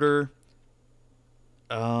Recruiter.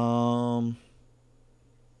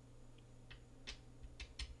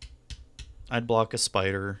 I'd block a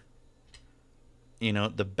spider. You know,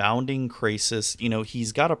 the Bounding Krasis, you know,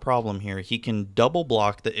 he's got a problem here. He can double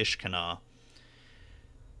block the Ishkanah.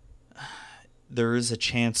 There is a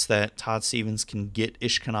chance that Todd Stevens can get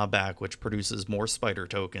Ishkanah back, which produces more spider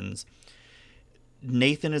tokens.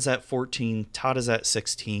 Nathan is at 14, Todd is at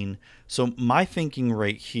 16. So my thinking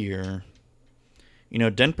right here, you know,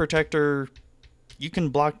 Den Protector, you can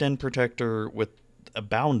block Den Protector with a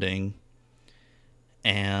Bounding,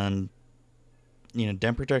 and you know,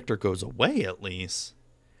 Den Protector goes away at least.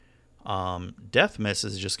 Death Miss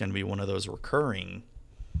is just going to be one of those recurring,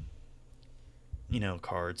 you know,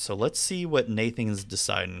 cards. So let's see what Nathan's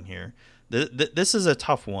deciding here. This is a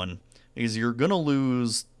tough one because you're going to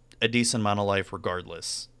lose a decent amount of life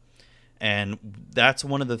regardless. And that's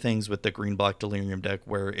one of the things with the green black Delirium deck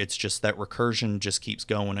where it's just that recursion just keeps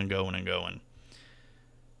going and going and going.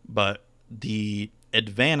 But the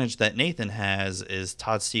advantage that Nathan has is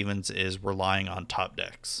Todd Stevens is relying on top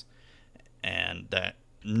decks, and that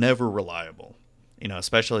never reliable, you know,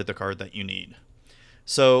 especially the card that you need.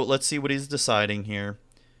 So let's see what he's deciding here.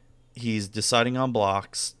 He's deciding on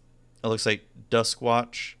blocks. It looks like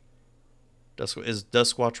Duskwatch. Is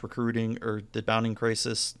Duskwatch recruiting or the Bounding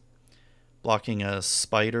Krasis blocking a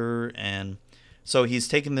spider, and so he's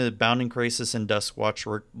taking the Bounding Krasis and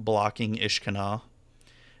Duskwatch blocking Ishkanah.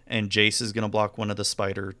 And Jace is going to block one of the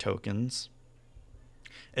spider tokens.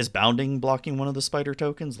 Is Bounding blocking one of the spider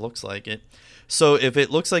tokens? Looks like it. So if it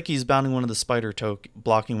looks like he's bounding one of the spider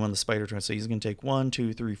blocking one of the spider tokens, so he's going to take 1,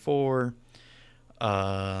 2, 3, 4.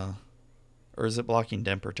 Or is it blocking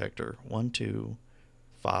Den Protector? 1, 2,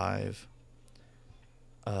 5.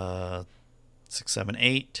 6, 7,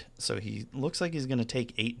 8. So he looks like he's going to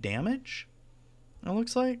take 8 damage. It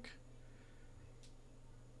looks like.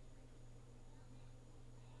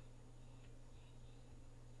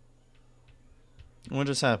 What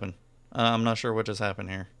just happened? I'm not sure what just happened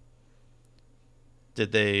here.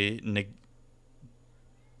 Did they...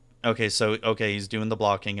 Okay, so... Okay, he's doing the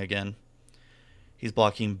blocking again. He's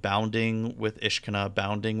blocking Bounding with Ishkanah,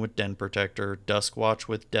 Bounding with Den Protector, Duskwatch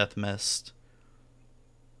with Death Mist.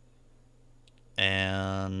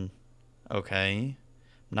 And... Okay.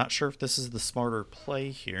 Not sure if this is the smarter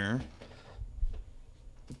play here.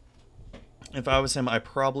 If I was him, I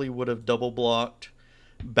probably would have double blocked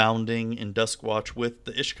Bounding and Duskwatch with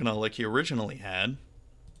the Ishkanah like he originally had.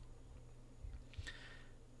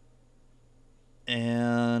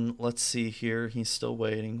 And let's see here. He's still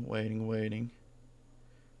waiting.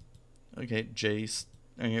 Okay, Jace.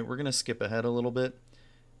 Okay, we're going to skip ahead a little bit.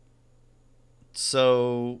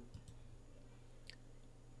 So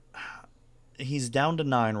he's down to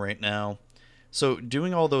 9 right now. So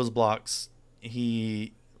doing all those blocks,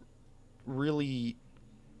 he really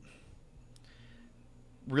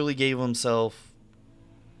gave himself,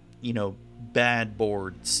 you know, bad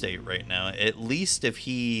board state right now. At least if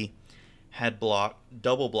he had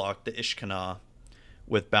double blocked the Ishkanah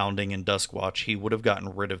with Bounding and Duskwatch, he would have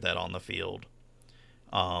gotten rid of that on the field.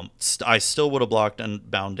 I still would have blocked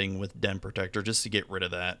Bounding with Den Protector just to get rid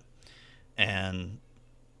of that. And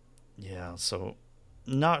yeah, so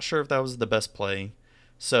not sure if that was the best play.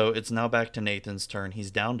 So it's now back to Nathan's turn.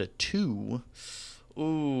 He's down to 2.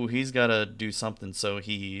 Ooh, he's got to do something. So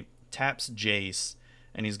he taps Jace,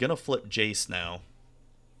 and he's going to flip Jace now.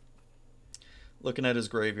 Looking at his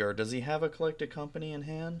graveyard, does he have a Collected Company in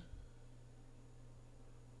hand?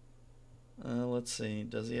 Let's see.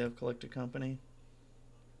 Does he have Collected Company?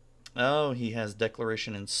 Oh, he has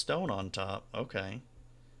Declaration in Stone on top. Okay.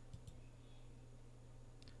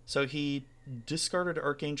 So he discarded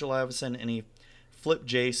Archangel Avacyn and he flipped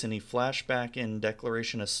Jace and he flashed back in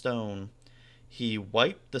Declaration of Stone. He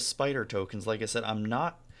wiped the spider tokens. Like I said,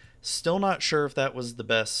 still not sure if that was the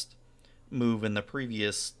best move in the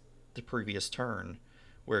previous turn,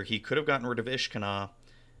 where he could have gotten rid of Ishkana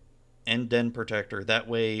and Den Protector. That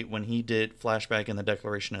way, when he did flashback in the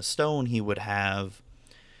Declaration of Stone, he would have,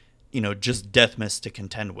 just Death Mist to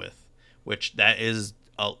contend with, which that is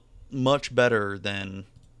a much better than,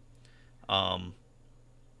 um,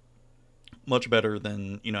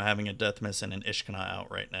 having a Death Mist and an Ishkana out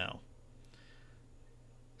right now.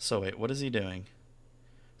 So wait, what is he doing?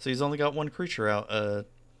 So he's only got one creature out, a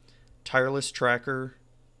Tireless Tracker,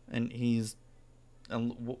 and he's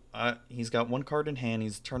got one card in hand.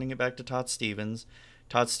 He's turning it back to Todd Stevens.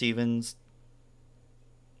 Todd Stevens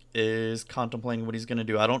is contemplating what he's going to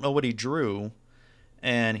do. I don't know what he drew.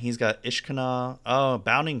 And he's got Ishkana. Oh,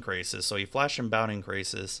 Bounding Krasis. So he flashed in Bounding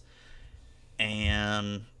Krasis.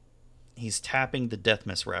 And he's tapping the Death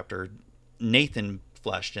Mist Raptor. Nathan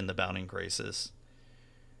flashed in the Bounding Krasis.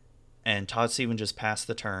 And Todd Stevens just passed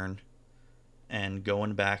the turn. And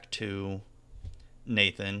going back to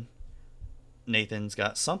Nathan. Nathan's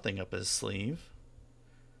got something up his sleeve.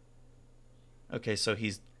 Okay, so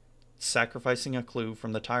he's sacrificing a clue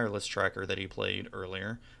from the Tireless Tracker that he played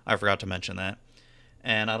earlier. I forgot to mention that.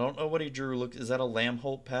 And I don't know what he drew. Look, is that a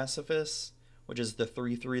Lambholt Pacifist? Which is the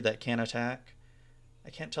 3/3 that can attack?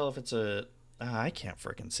 I can't tell if it's a... I can't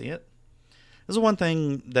freaking see it. This is one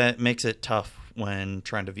thing that makes it tough when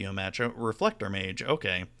trying to view a match. Reflector Mage,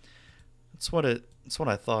 okay. That's what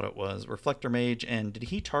I thought it was. Reflector Mage, and did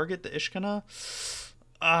he target the Ishkana?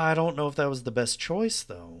 I don't know if that was the best choice,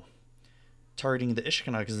 though. Targeting the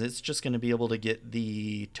Ishkana, because it's just going to be able to get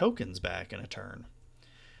the tokens back in a turn.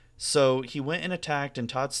 So he went and attacked, and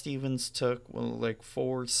Todd Stevens took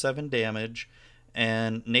 7 damage,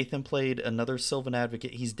 and Nathan played another Sylvan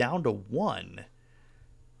Advocate. He's down to 1.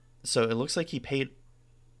 So it looks like he played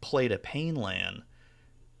a Painland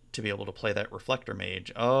to be able to play that Reflector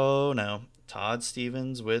Mage. Oh no, Todd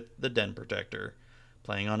Stevens with the Den Protector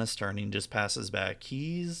playing on his turn. He just passes back.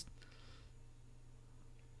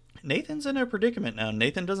 Nathan's in a predicament now.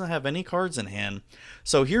 Nathan doesn't have any cards in hand.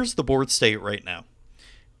 So here's the board state right now.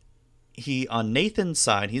 On Nathan's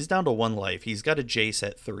side, he's down to 1 life. He's got a Jace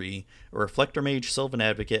at 3, a Reflector Mage, Sylvan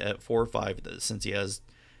Advocate at 4 or 5, since he has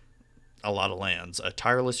a lot of lands, a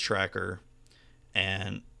Tireless Tracker,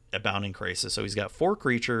 and a Bounding Krasis. So he's got 4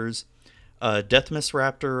 creatures, a Death Mist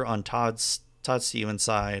Raptor on Todd Stevens'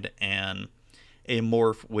 side, and a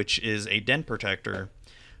Morph, which is a Den Protector.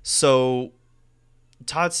 So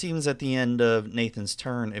Todd Stevens at the end of Nathan's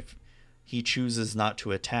turn, if he chooses not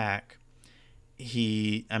to attack,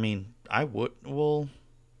 I don't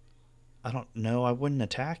know. I wouldn't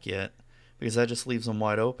attack yet because that just leaves him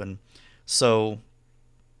wide open. So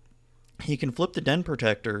he can flip the Den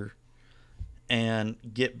Protector and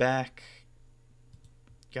get back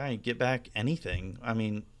anything. I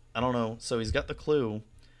don't know. So he's got the clue.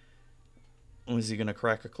 Is he going to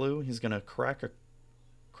crack a clue? He's going to crack a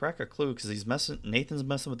clue because Nathan's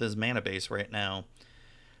messing with his mana base right now.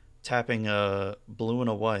 Tapping a blue and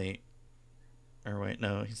a white. Or wait,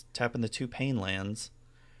 no, he's tapping the 2 pain lands,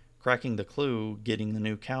 cracking the clue, getting the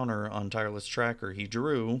new counter on Tireless Tracker. He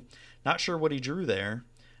drew. Not sure what he drew there.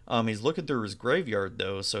 He's looking through his graveyard,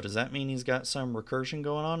 though, so does that mean he's got some recursion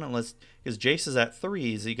going on? Because Jace is at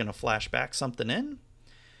 3, is he going to flash back something in?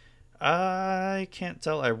 I can't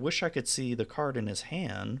tell. I wish I could see the card in his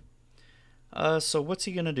hand. So what's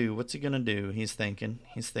he going to do? He's thinking.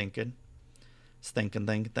 He's thinking.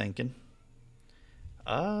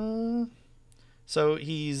 So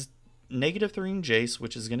he's -3 Jace,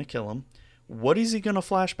 which is going to kill him. What is he going to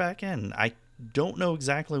flash back in? I don't know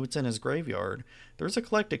exactly what's in his graveyard. There's a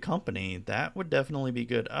Collected Company. That would definitely be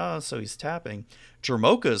good. So he's tapping.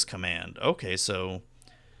 Dromoka's Command. Okay, so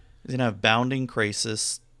he's going to have Bounding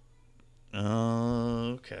Krasis.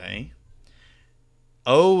 Okay.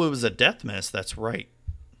 Oh, it was a Death Mist. That's right.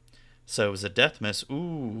 So it was a Death Mist.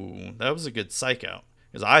 Ooh, that was a good psych out.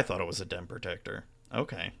 Because I thought it was a Den Protector.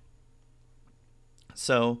 Okay.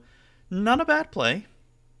 So, not a bad play.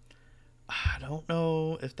 I don't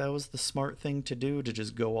know if that was the smart thing to do to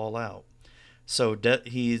just go all out. So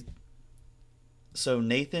So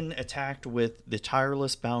Nathan attacked with the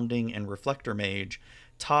Tireless, Bounding, and Reflector Mage.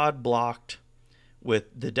 Todd blocked with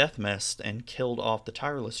the Death Mist and killed off the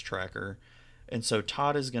Tireless Tracker. And so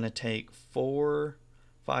Todd is going to take 4,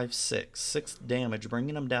 5, 6 damage,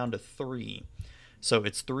 bringing him down to 3. So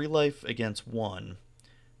it's 3 life against 1.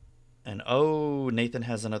 And oh, Nathan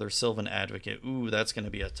has another Sylvan Advocate. Ooh, that's going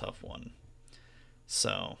to be a tough one.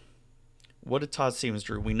 So, what did Todd Stevens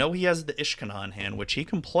drew? We know he has the Ishkana in hand, which he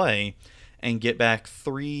can play and get back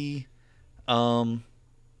 3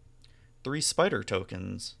 spider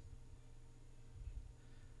tokens.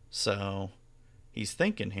 So, he's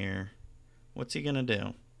thinking here. What's he going to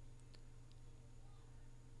do?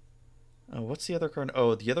 Oh, what's the other card?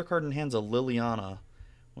 Oh, the other card in hand's a Liliana.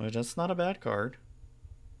 Well, that's not a bad card.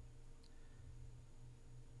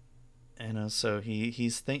 And so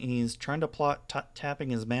he's trying to plot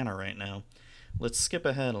tapping his mana right now. Let's skip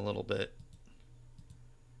ahead a little bit.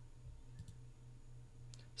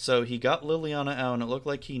 So he got Liliana out, and it looked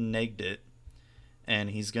like he negged it,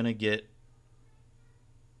 and he's gonna get.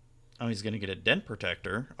 Oh, he's gonna get a Den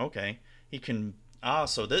Protector. Okay, he can.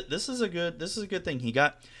 So this is a good thing. He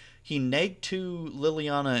negged to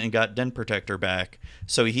Liliana and got Den Protector back,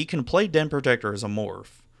 so he can play Den Protector as a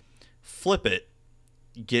morph, flip it,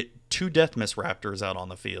 get 2 Death Mist Raptors out on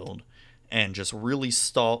the field, and just really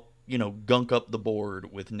gunk up the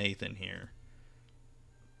board with Nathan here.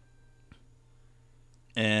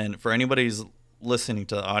 And for anybody who's listening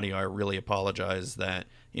to the audio, I really apologize that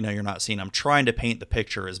you're not seeing. I'm trying to paint the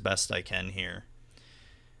picture as best I can here.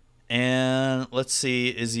 And let's see,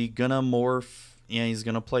 is he gonna morph? Yeah, he's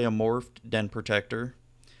gonna play a morphed Den Protector.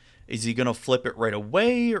 Is he gonna flip it right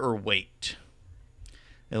away or wait?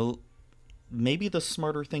 Maybe the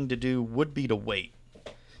smarter thing to do would be to wait.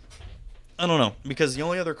 I don't know, because the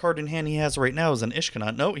only other card in hand he has right now is an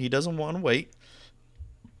Ishkana. No, he doesn't want to wait.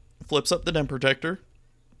 Flips up the Den Protector.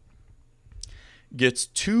 Gets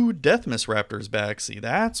 2 Death Mist Raptors back. See,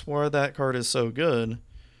 that's why that card is so good.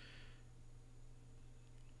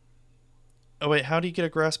 Oh, wait, how do you get a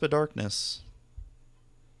Grasp of Darkness?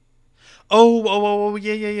 Oh,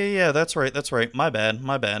 yeah. That's right. My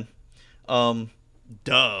bad.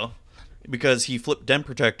 Duh. Because he flipped Den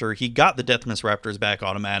Protector, he got the Death Mist Raptors back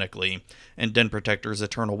automatically, and Den Protector's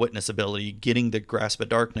Eternal Witness ability, getting the Grasp of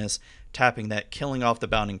Darkness, tapping that, killing off the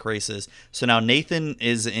Bounding Krasis. So now Nathan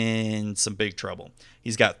is in some big trouble.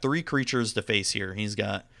 He's got 3 creatures to face here. He's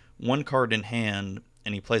got 1 card in hand,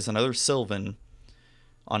 and he plays another Sylvan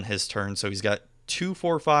on his turn. So he's got 2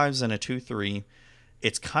 4/5s and a 2/3.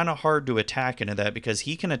 It's kind of hard to attack into that because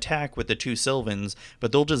he can attack with the 2 Sylvans,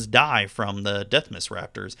 but they'll just die from the Death Mist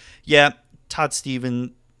Raptors. Yeah, Todd Stevens,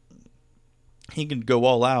 he can go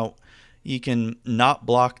all out. He can not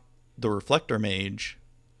block the Reflector Mage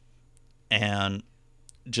and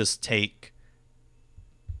just take.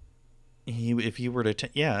 If he were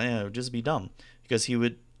to, it would just be dumb because he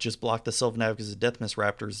would just block the Sylvan Advocates of Death Mist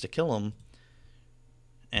Raptors to kill him.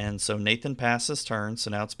 And so Nathan passes turn, so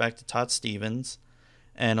now it's back to Todd Stevens.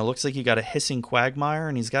 And it looks like he got a Hissing Quagmire,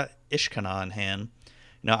 and he's got Ishkana in hand.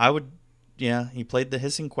 Now, he played the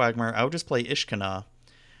Hissing Quagmire. I would just play Ishkana.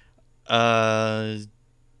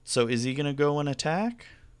 So is he going to go and attack?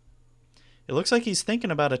 It looks like he's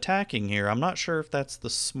thinking about attacking here. I'm not sure if that's the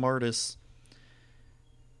smartest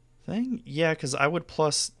thing. Yeah, because I would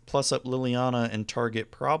plus up Liliana and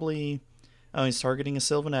target probably. Oh, he's targeting a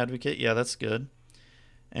Sylvan Advocate. Yeah, that's good.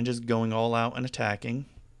 And just going all out and attacking.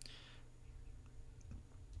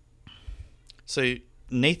 So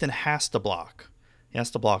Nathan has to block. He has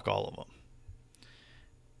to block all of them.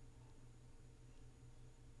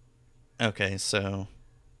 Okay, so.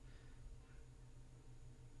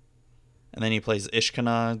 And then he plays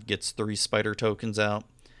Ishkana, gets 3 spider tokens out.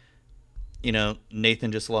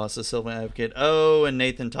 Nathan just lost a Sylvan Advocate. Oh, and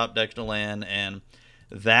Nathan top decked a land, and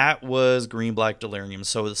that was Green-Black Delirium.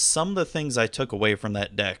 So some of the things I took away from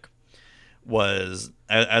that deck was,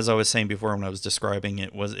 as I was saying before when I was describing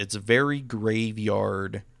it, was it's very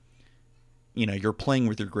graveyard. You're playing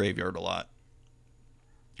with your graveyard a lot.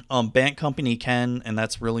 Bant Company can, and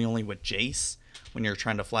that's really only with Jace when you're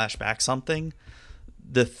trying to flash back something.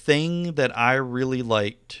 The thing that I really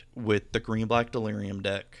liked with the Green-Black Delirium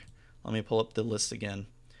deck, let me pull up the list again,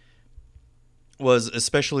 was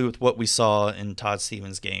especially with what we saw in Todd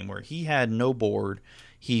Stevens' game where he had no board.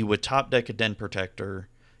 He would top deck a Den Protector,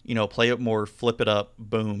 play it more, flip it up,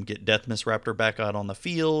 boom, get Death Mist Raptor back out on the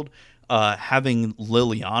field. Having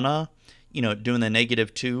Liliana, doing the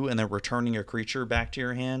 -2 and then returning a creature back to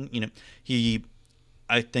your hand.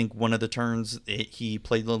 I think one of the turns he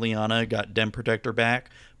played Liliana, got Den Protector back,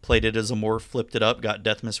 played it as a morph, flipped it up, got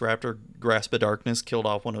Death Mist Raptor, Grasp of Darkness, killed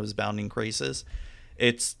off one of his Bounding Krasis.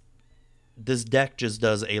 It's This deck just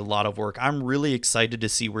does a lot of work. I'm really excited to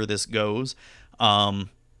see where this goes. I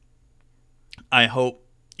hope,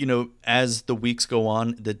 as the weeks go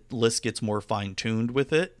on, the list gets more fine tuned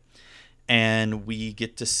with it, and we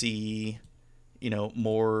get to see,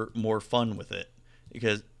 more fun with it,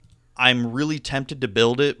 because I'm really tempted to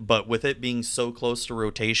build it, but with it being so close to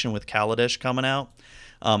rotation with Kaladesh coming out,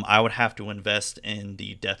 I would have to invest in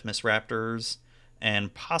the Death Mist Raptors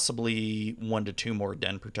and possibly 1 to 2 more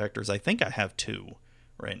Den Protectors. I think I have 2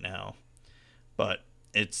 right now, but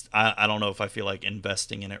I don't know if I feel like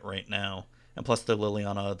investing in it right now. And plus the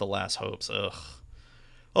Liliana, the Last Hopes. Ugh.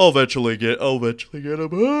 I'll eventually get them.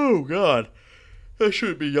 Oh God, I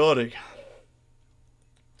shouldn't be yawning.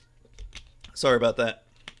 Sorry about that.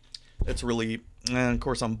 It's really, and of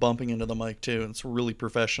course I'm bumping into the mic too. It's really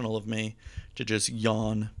professional of me to just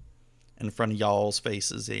yawn in front of y'all's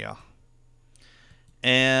faces. Yeah.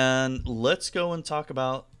 And let's go and talk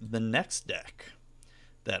about the next deck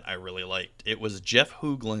that I really liked. It was Jeff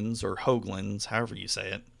Hoogland's, or Hoagland's, however you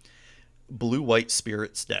say it, Blue-White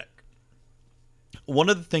Spirits deck. One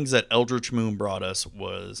of the things that Eldritch Moon brought us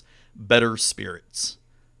was better spirits.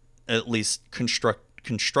 At least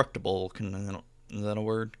constructible. Is that a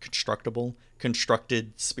word?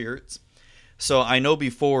 Constructed spirits. So I know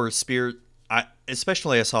before I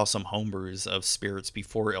saw some homebrews of spirits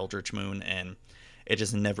before Eldritch Moon, and it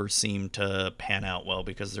just never seemed to pan out well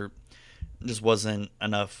because there just wasn't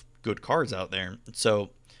enough good cards out there.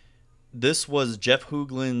 So this was Jeff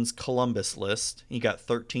Hoogland's Columbus list. He got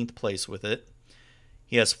 13th place with it.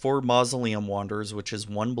 He has 4 Mausoleum Wanderers, which is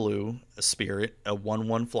 1 blue, a spirit, a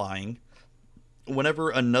 1/1 flying. Whenever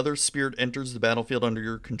another spirit enters the battlefield under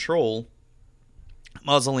your control,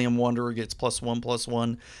 Mausoleum Wanderer gets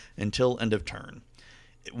 +1/+1 until end of turn.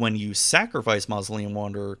 When you sacrifice Mausoleum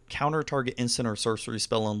Wanderer, counter target instant or sorcery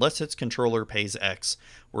spell unless its controller pays X,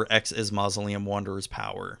 where X is Mausoleum Wanderer's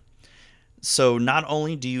power. So not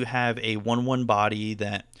only do you have a 1/1 body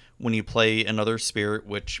that when you play another spirit,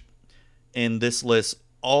 which in this list,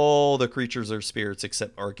 all the creatures are spirits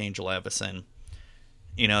except Archangel Avacyn.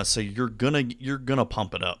 So you're gonna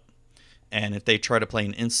pump it up. And if they try to play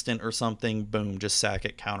an instant or something, boom, just sack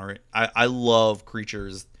it, counter it. I love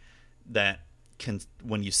creatures that can,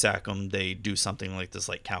 when you sack them, they do something like this,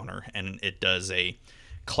 like counter, and it does a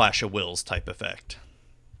Clash of Wills type effect.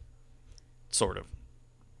 Sort of.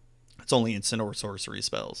 It's only instant or sorcery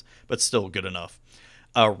spells, but still good enough.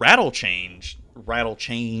 Rattle Chains.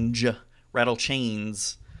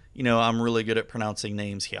 I'm really good at pronouncing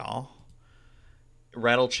names, y'all.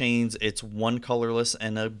 Rattle Chains, it's 1 colorless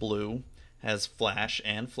and a blue, has flash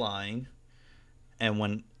and flying, and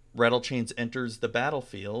when Rattle Chains enters the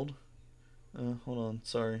battlefield, when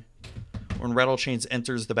Rattle Chains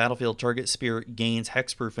enters the battlefield, target spirit gains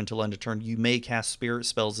hexproof until end of turn. You may cast spirit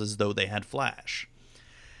spells as though they had flash.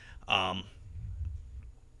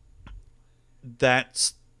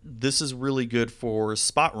 This is really good for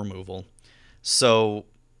spot removal. So,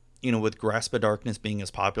 with Grasp of Darkness being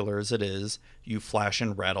as popular as it is, you flash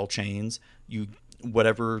in Rattle Chains.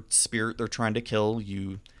 Whatever spirit they're trying to kill,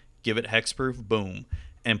 you give it hexproof, boom.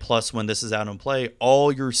 And plus, when this is out in play,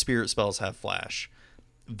 all your spirit spells have flash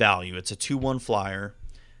value. It's a 2/1 flyer.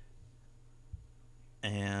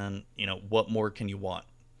 And, what more can you want?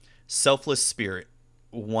 Selfless Spirit,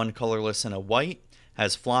 1 colorless and a white,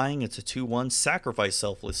 has flying. It's a 2/1 sacrifice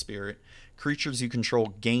Selfless Spirit. Creatures you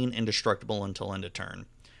control gain indestructible until end of turn.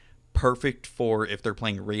 Perfect for if they're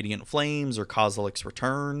playing Radiant Flames or Kozilek's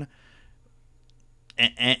Return.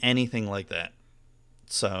 Anything like that.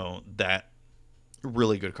 So that,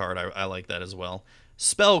 really good card. I like that as well.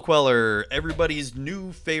 Spell Queller, everybody's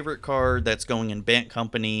new favorite card that's going in Bant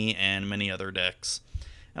Company and many other decks.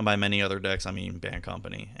 And by many other decks, I mean Bant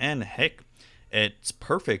Company. And heck, it's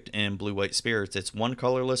perfect in Blue-White Spirits. It's 1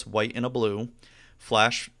 colorless, white and a blue.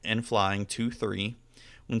 Flash and flying, 2/3.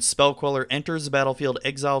 When Spell Queller enters the battlefield,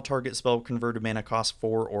 exile target spell converted mana cost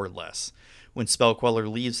 4 or less. When Spell Queller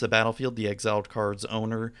leaves the battlefield, the exiled card's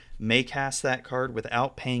owner may cast that card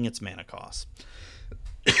without paying its mana cost.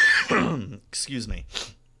 Excuse me.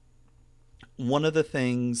 One of the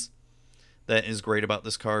things that is great about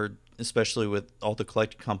this card, especially with all the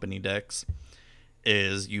Collected Company decks,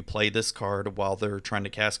 is you play this card while they're trying to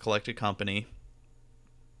cast Collected Company,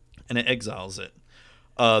 and it exiles it.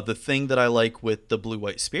 The thing that I like with the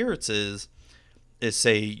Blue-White Spirits is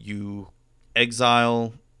say you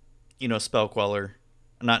exile, Spell Queller,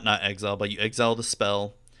 not exile, but you exile the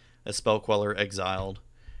spell, a Spell Queller exiled,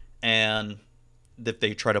 and if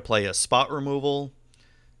they try to play a spot removal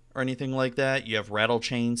or anything like that, you have Rattle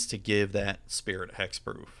Chains to give that spirit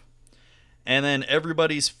hexproof. And then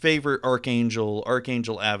everybody's favorite Archangel,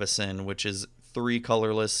 Archangel Avacyn, which is 3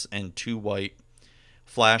 colorless and 2 white.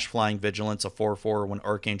 Flash, Flying, Vigilance, a 4/4. When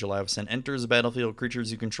Archangel Avacyn enters the battlefield,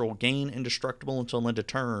 creatures you control gain indestructible until end of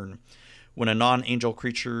turn. When a non-angel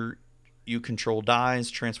creature you control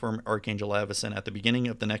dies, transform Archangel Avacyn at the beginning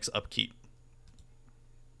of the next upkeep.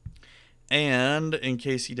 And in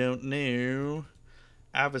case you don't know,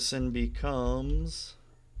 Avacyn becomes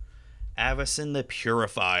Avacyn the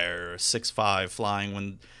Purifier, 6/5 flying.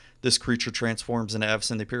 When this creature transforms into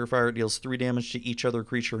Avacyn the Purifier, it deals 3 damage to each other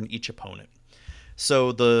creature and each opponent.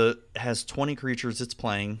 So the has 20 creatures it's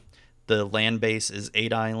playing. The land base is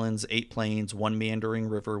 8 islands, 8 plains, 1 meandering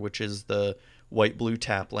river, which is the white-blue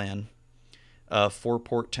tap land. 4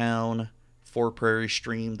 port town, 4 prairie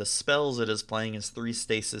stream. The spells it is playing is 3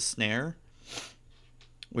 stasis snare,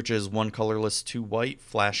 which is 1 colorless, 2 white.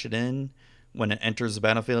 Flash it in. When it enters the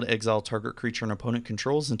battlefield, exile target creature an opponent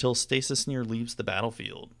controls until stasis snare leaves the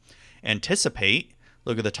battlefield. Anticipate.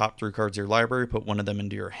 Look at the top 3 cards of your library, put 1 of them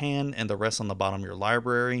into your hand, and the rest on the bottom of your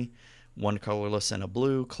library. 1 colorless and a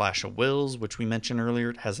blue. Clash of Wills, which we mentioned earlier.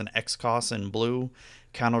 It has an X cost in blue.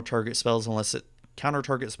 Counter target spell unless its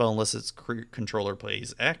controller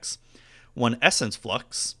plays X. 1 Essence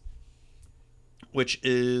Flux, which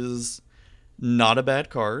is not a bad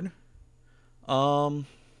card. Yeah,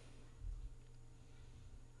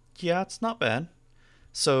 it's not bad.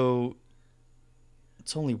 So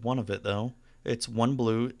it's only 1 of it though. It's 1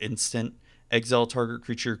 blue, instant. Exile target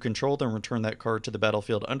creature controlled and return that card to the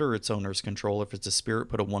battlefield under its owner's control. If it's a spirit,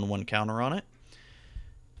 put a 1/1 counter on it.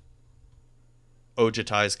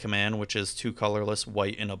 Ojutai's Command, which is 2 colorless,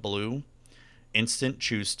 white and a blue. Instant,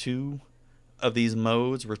 choose 2 of these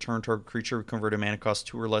modes. Return target creature, convert a mana cost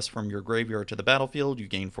 2 or less from your graveyard to the battlefield. You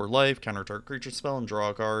gain 4 life, counter target creature spell, and draw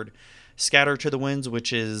a card. Scatter to the Winds,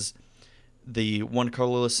 which is the 1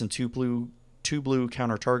 colorless and 2 blue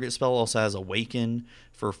counter target spell. Also has Awaken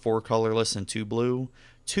for 4 colorless and 2 blue.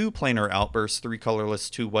 2 planar outbursts, 3 colorless,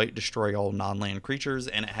 2 white, destroy all non-land creatures,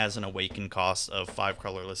 and it has an Awaken cost of 5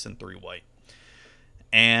 colorless and 3 white.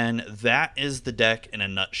 And that is the deck in a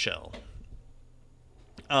nutshell.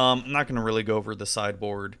 I'm not going to really go over the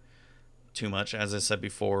sideboard too much. As I said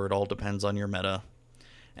before, it all depends on your meta.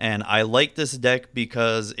 And I like this deck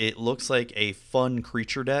because it looks like a fun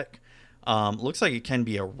creature deck. Looks like it can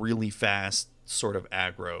be a really fast sort of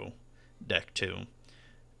aggro deck too.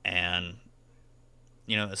 And,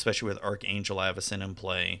 especially with Archangel Avacyn in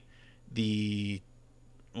play.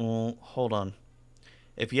 Hold on.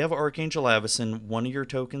 If you have Archangel Avacyn, 1 of your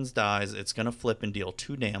tokens dies, it's going to flip and deal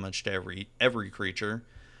 2 damage to every creature.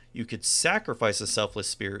 You could sacrifice a Selfless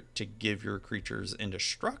Spirit to give your creatures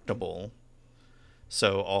indestructible.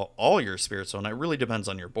 So all your spirits on it really depends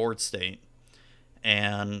on your board state.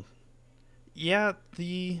 And yeah,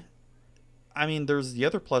 there's the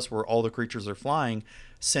other plus where all the creatures are flying,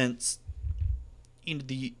 since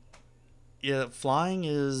flying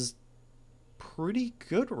is pretty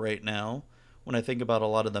good right now when I think about a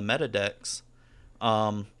lot of the meta decks.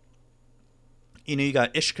 You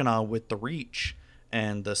got Ishkanah with the Reach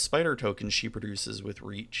and the spider tokens she produces with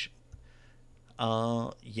Reach.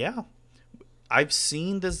 Yeah. I've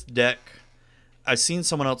seen this deck. I've seen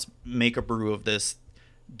someone else make a brew of this.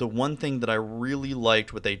 The one thing that I really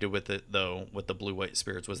liked what they did with it, though, with the blue-white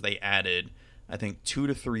spirits, was they added, I think, 2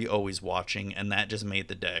 to 3 Always Watching, and that just made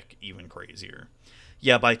the deck even crazier.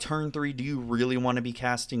 Yeah, by turn 3, do you really want to be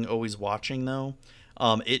casting Always Watching, though?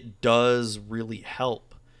 It does really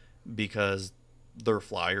help because they're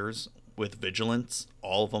flyers with Vigilance.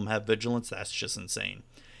 All of them have Vigilance. That's just insane.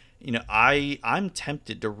 I'm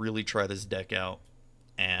tempted to really try this deck out,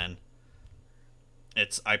 and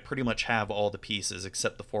I pretty much have all the pieces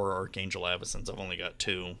except the 4 Archangel Avacyns. I've only got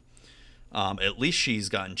 2. At least she's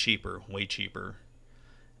gotten cheaper, way cheaper,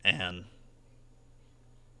 and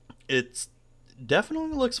it's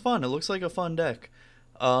definitely looks fun. It looks like a fun deck.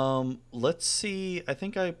 Let's see. I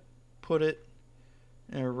think I put it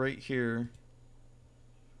right here.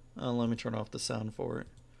 Let me turn off the sound for it.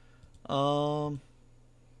 Hold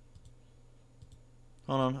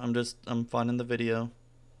on. I'm finding the video.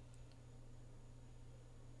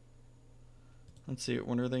 Let's see.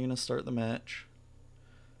 When are they going to start the match?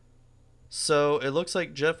 So it looks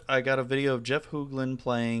like I got a video of Jeff Hoogland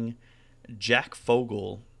playing Jack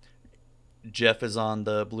Fogle. Jeff is on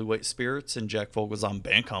the Blue White Spirits and Jack Fogle's on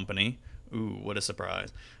Band Company. Ooh, what a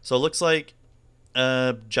surprise. So it looks like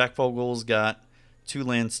Jack Fogle's got 2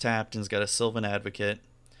 lands tapped and he's got a Sylvan Advocate.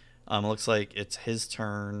 It looks like it's his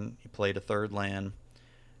turn. He played a 3rd land.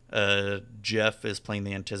 Jeff is playing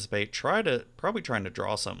the Anticipate. Probably trying to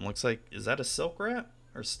draw something. Looks like, is that a Silk Rat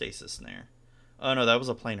or Stasis Snare? Oh no, that was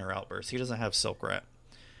a Planar Outburst. He doesn't have Silk Rat.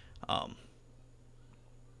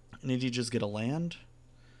 Did he just get a land?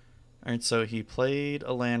 Alright, so he played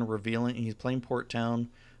a land revealing. He's playing Port Town.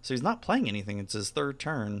 So he's not playing anything. It's his third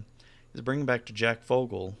turn. He's bringing back to Jack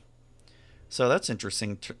Vogel. So that's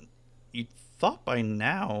interesting. You thought by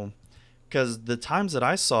now, because the times that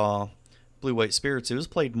I saw Blue White Spirits, it was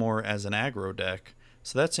played more as an aggro deck.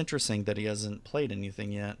 So that's interesting that he hasn't played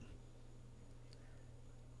anything yet.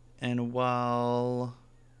 And while...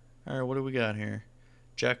 Alright, what do we got here?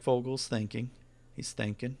 Jack Vogel's thinking. He's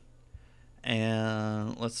thinking.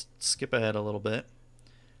 And let's skip ahead a little bit.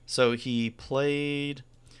 So he played...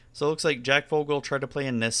 So it looks like Jack Vogel tried to play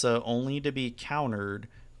a Nissa only to be countered,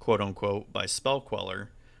 quote-unquote, by Spell Queller,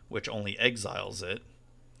 which only exiles it.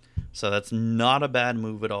 So that's not a bad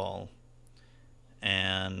move at all.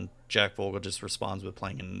 And Jack Vogel just responds with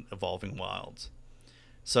playing an Evolving Wilds.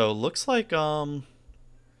 So it looks like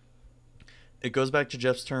it goes back to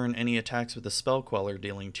Jeff's turn, and he attacks with the Spell Queller,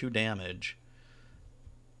 dealing 2 damage.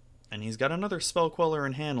 And he's got another Spell Queller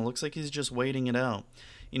in hand. It looks like he's just waiting it out.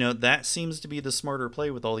 You know, that seems to be the smarter play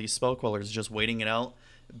with all these Spell Quellers, just waiting it out.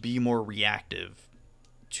 Be more reactive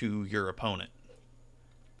to your opponent.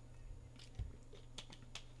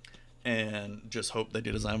 And just hope that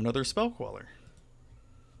he doesn't have another Spell Queller.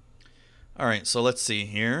 Alright, so let's see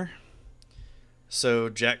here. So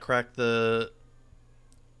Jack cracked on...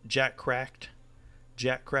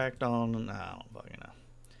 I don't fucking know.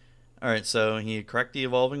 Alright, so he cracked the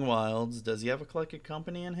Evolving Wilds. Does he have a Collected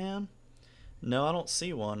Company in hand? No, I don't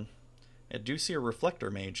see one. I do see a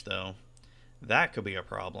Reflector Mage, though. That could be a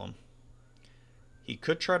problem. He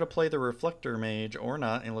could try to play the Reflector Mage or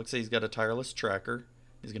not. It looks like he's got a Tireless Tracker.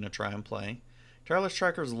 He's going to try and play. Tireless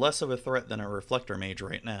Tracker is less of a threat than a Reflector Mage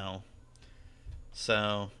right now.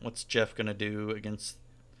 So, what's Jeff going to do against...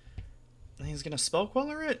 He's going to Spell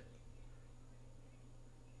Queller it?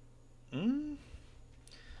 You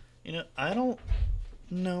know, I don't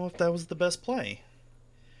know if that was the best play.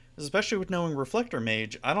 Especially with knowing Reflector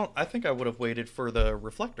Mage. I think I would have waited for the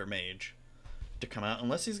Reflector Mage to come out.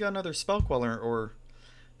 Unless he's got another Spell Queller or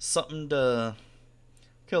something to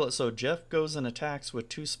kill it. So Jeff goes and attacks with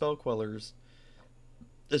 2 Spell Quellers,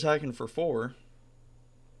 attacking for 4.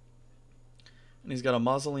 And he's got a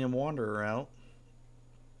Mausoleum Wanderer out.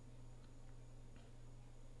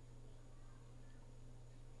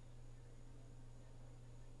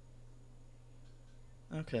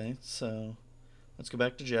 Okay, so let's go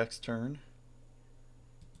back to Jack's turn.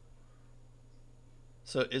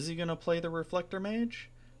 So is he going to play the Reflector Mage?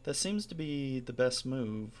 That seems to be the best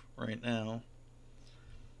move right now.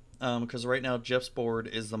 Because right now Jeff's board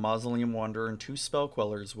is the Mausoleum Wanderer and 2 Spell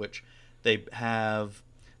Quellers, which they have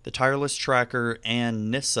the Tireless Tracker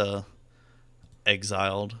and Nissa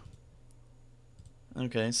exiled.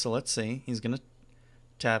 Okay, so let's see. He's going to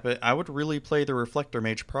tap it. I would really play the Reflector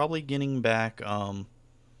Mage, probably getting back...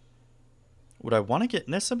 Would I want to get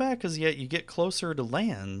Nissa back? Because yet you get closer to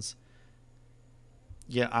lands.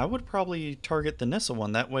 Yeah, I would probably target the Nissa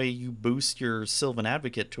one. That way you boost your Sylvan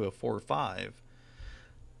Advocate to a 4/5.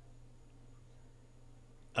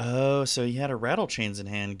 Oh, so he had a Rattle Chains in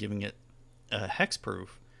hand, giving it a Hexproof.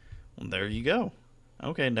 Well, there you go.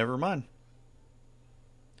 Okay, never mind.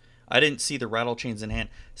 I didn't see the Rattle Chains in hand.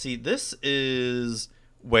 See, this is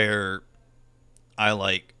where I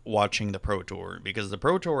like watching the Pro Tour, because the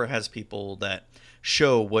Pro Tour has people that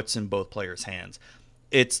show what's in both players' hands.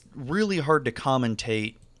 It's really hard to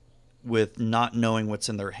commentate with not knowing what's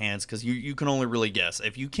in their hands, because you can only really guess.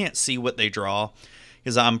 If you can't see what they draw,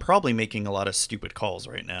 because I'm probably making a lot of stupid calls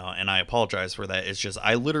right now, and I apologize for that. It's just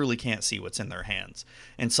I literally can't see what's in their hands.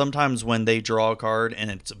 And sometimes when they draw a card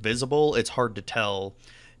and it's visible, it's hard to tell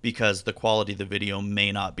because the quality of the video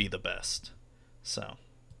may not be the best. So...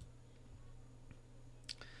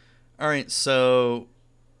 Alright, so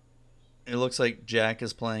it looks like Jack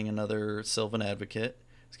is playing another Sylvan Advocate.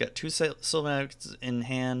 He's got 2 Sylvan Advocates in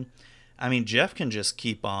hand. I mean, Jeff can just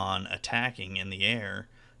keep on attacking in the air.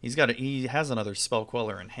 He has another Spell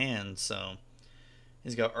Queller in hand, so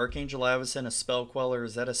he's got Archangel Avacyn, a Spell Queller.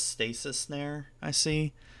 Is that a Stasis Snare? I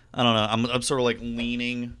see. I don't know. I'm sort of like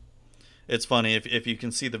leaning. It's funny if you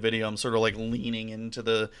can see the video. I'm sort of like leaning into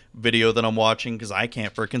the video that I'm watching because I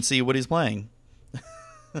can't frickin' see what he's playing.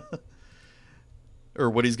 Or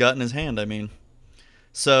what he's got in his hand, I mean.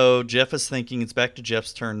 So Jeff is thinking. It's back to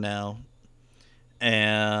Jeff's turn now.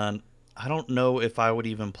 And I don't know if I would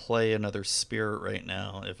even play another Spirit right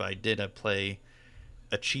now. If I did, I'd play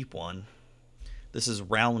a cheap one. This is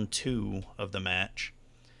round 2 of the match.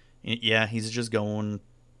 Yeah, he's just going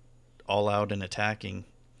all out and attacking.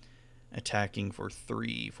 Attacking for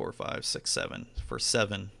 3, 4, 5, 6, 7. For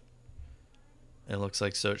 7. It looks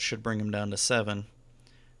like, so it should bring him down to 7.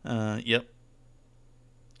 Yep.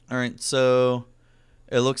 Alright, so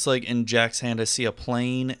it looks like in Jack's hand I see a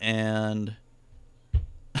plane and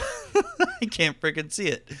I can't freaking see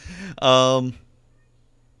it.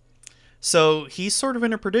 So he's sort of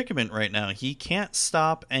in a predicament right now. He can't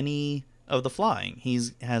stop any of the flying. He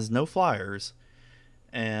has no flyers,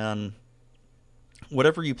 and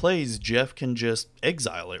whatever he plays, Jeff can just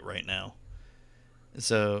exile it right now.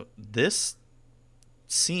 So this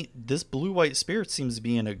blue-white spirit seems to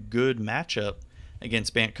be in a good matchup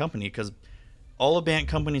against Bant Company, because all of Bant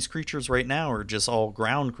Company's creatures right now are just all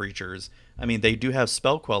ground creatures. I mean, they do have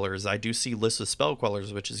spell quellers. I do see lists of spell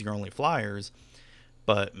quellers, which is your only flyers.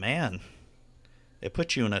 But man, it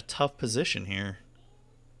puts you in a tough position here.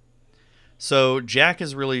 So Jack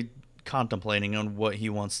is really contemplating on what he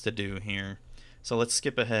wants to do here. So let's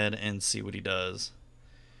skip ahead and see what he does.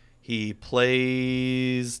 He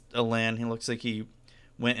plays a land. He looks like he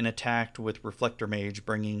went and attacked with Reflector Mage,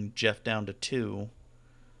 bringing Jeff down to 2.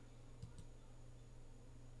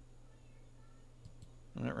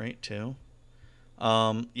 Is that right? 2.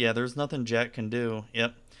 Yeah, there's nothing Jack can do.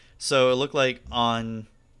 Yep. So it looked like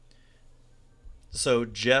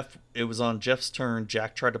it was on Jeff's turn.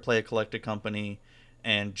 Jack tried to play a Collected Company,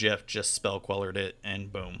 and Jeff just spell quellered it,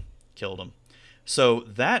 and boom, killed him. So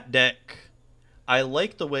that deck, I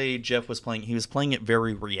like the way Jeff was playing. He was playing it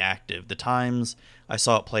very reactive. The times I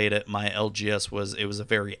saw it played at my LGS was a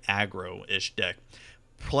very aggro-ish deck.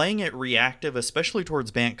 Playing it reactive, especially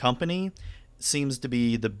towards Bant Company, seems to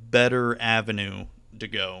be the better avenue to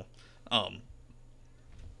go.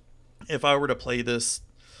 If I were to play this,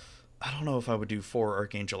 I don't know if I would do 4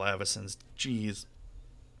 Archangel Avacens. Jeez.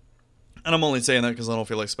 And I'm only saying that because I don't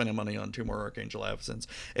feel like spending money on 2 more Archangel Avacens.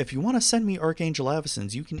 If you want to send me Archangel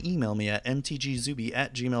Avacens, you can email me at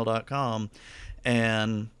mtgzuby@gmail.com,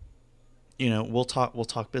 and we'll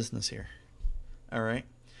talk business here. All right.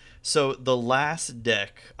 So the last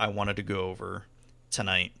deck I wanted to go over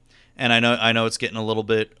tonight, and I know it's getting a little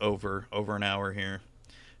bit over an hour here.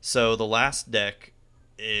 So the last deck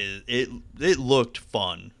it looked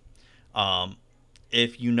fun.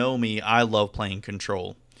 If you know me, I love playing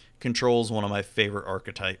Control. Control is one of my favorite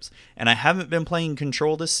archetypes, and I haven't been playing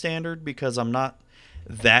Control this standard because I'm not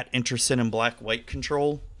that interested in black-white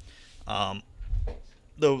Control.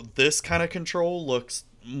 Though this kind of Control looks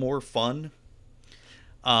more fun.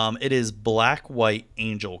 It is black-white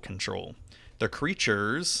Angel Control. The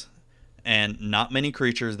creatures, and not many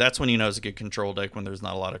creatures. That's when you know it's a good Control deck, when there's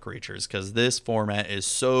not a lot of creatures, because this format is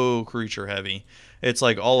so creature heavy. It's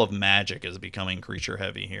like all of Magic is becoming creature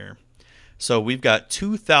heavy here. So we've got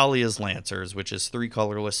 2 Thalia's Lancers, which is 3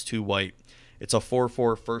 colorless, 2 white. It's a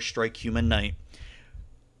 4/4 first strike human knight.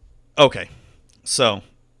 Okay, so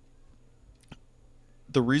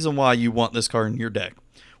the reason why you want this card in your deck: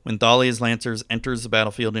 when Thalia's Lancers enters the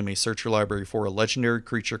battlefield, you may search your library for a legendary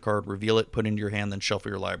creature card, reveal it, put it into your hand, then shuffle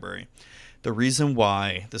your library. The reason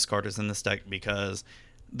why this card is in this deck, because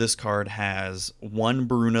this card has 1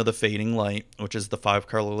 Bruna the Fading Light, which is the 5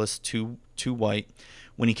 colorless, 2 white.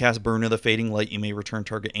 When you cast Bruna the Fading Light, you may return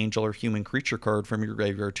target angel or human creature card from your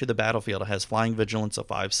graveyard to the battlefield. It has Flying Vigilance of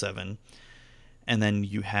 5/7. And then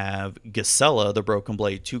you have Gisela the Broken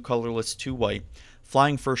Blade, 2 colorless, 2 white.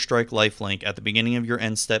 Flying first strike, lifelink. At the beginning of your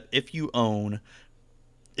end step, if you own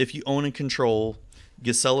and control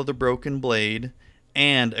Gisela the Broken Blade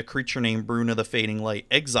and a creature named Bruna the Fading Light,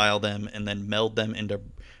 exile them and then meld them into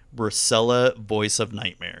Brisela, Voice of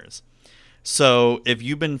Nightmares. So if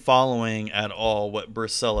you've been following at all what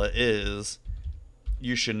Brisela is,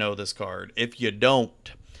 you should know this card. If you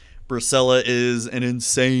don't, Brisela is an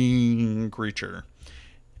insane creature,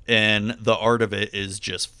 and the art of it is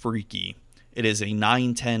just freaky. It is a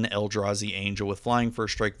 9/10 Eldrazi Angel with Flying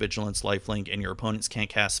First Strike, Vigilance, Lifelink, and your opponents can't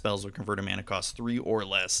cast spells or convert a mana cost 3 or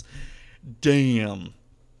less. Damn.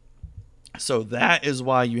 So that is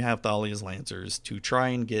why you have Thalia's Lancers, to try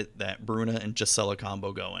and get that Bruna and Gisela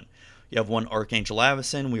combo going. You have 1 Archangel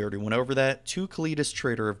Avacen, we already went over that. 2 Kalitas,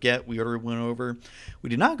 Trader of Get, we already went over. We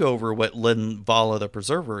did not go over what Linvala the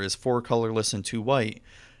Preserver is, 4 colorless and 2 white.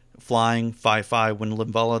 Flying, 5/5. When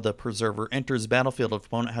Linvala the Preserver enters the battlefield, if an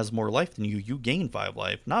opponent has more life than you, you gain 5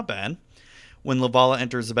 life. Not bad. When Linvala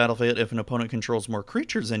enters the battlefield, if an opponent controls more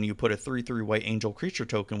creatures than you, put a 3/3 white angel creature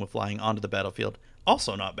token with flying onto the battlefield.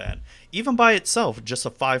 Also not bad. Even by itself, just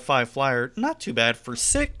a 5/5 flyer, not too bad. For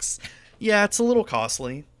 6, yeah, it's a little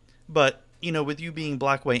costly. But, with you being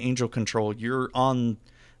black-white angel control, you're on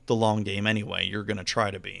the long game anyway. You're going to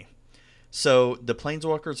try to be. So the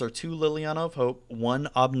Planeswalkers are 2 Liliana of Hope, 1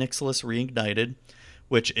 Ob Nixilis Reignited,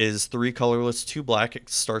 which is 3 colorless, 2 black. It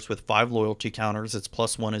starts with 5 loyalty counters. It's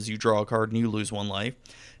 +1 as you draw a card and you lose 1 life.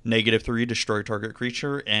 -3, destroy target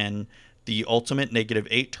creature. And the ultimate,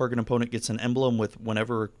 -8, target opponent gets an emblem with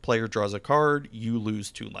whenever a player draws a card, you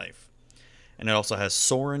lose 2 life. And it also has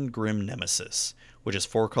Sorin Grim Nemesis, which is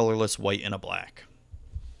 4 colorless, white, and a black.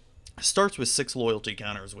 It starts with 6 loyalty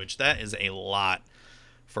counters, which that is a lot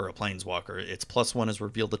for a Planeswalker. It's +1 is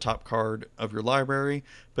reveal the top card of your library.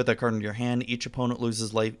 Put that card in your hand. Each opponent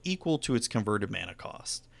loses life equal to its converted mana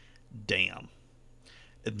cost. Damn.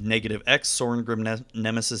 -X, Sorin Grim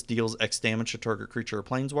Nemesis deals X damage to target creature or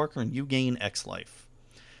Planeswalker, and you gain X life.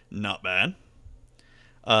 Not bad.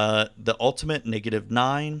 The ultimate,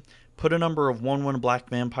 -9. Put a number of 1/1 black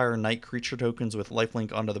vampire knight creature tokens with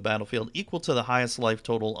lifelink onto the battlefield equal to the highest life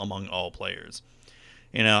total among all players.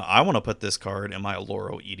 You know, I want to put this card in my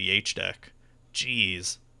Oloro EDH deck.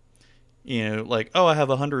 Jeez. You know, like, oh, I have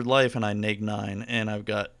 100 life and I neg 9, and I've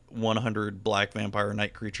got 100 black vampire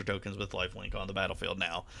knight creature tokens with lifelink on the battlefield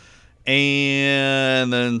now.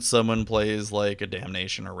 And then someone plays like a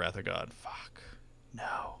Damnation or Wrath of God. Fuck.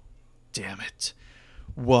 No. Damn it.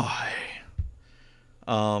 Why?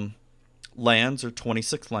 Lands are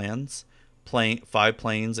 26 lands. 5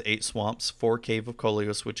 plains, 8 swamps, 4 Cave of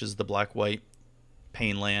Kolios, which is the black-white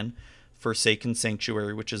Pain land, Forsaken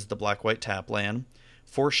Sanctuary, which is the black-white tap land,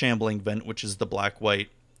 4 Shambling Vent, which is the black-white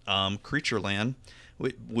creature land,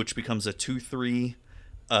 which becomes a 2/3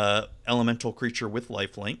 elemental creature with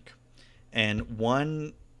lifelink, and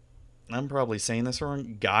 1, I'm probably saying this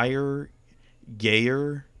wrong, Gaia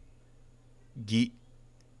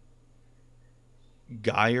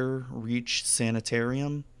Reach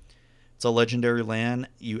Sanitarium. It's a legendary land.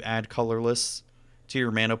 You add colorless to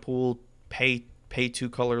your mana pool, pay 2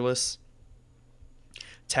 colorless.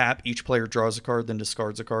 Tap, each player draws a card, then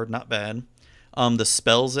discards a card. Not bad. The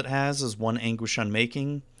spells it has is 1 Anguish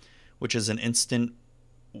Unmaking, which is an instant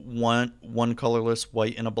 1 colorless,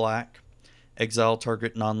 white, and a black. Exile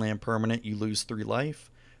target non-land permanent, you lose 3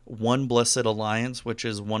 life. 1 Blessed Alliance, which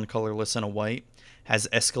is 1 colorless and a white. Has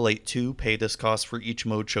Escalate 2, pay this cost for each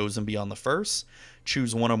mode chosen beyond the first.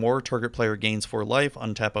 Choose 1 or more, target player gains 4 life,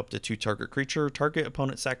 untap up to 2 target creature, target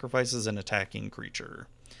opponent sacrifices an attacking creature.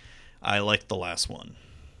 I like the last one.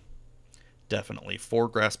 Definitely. 4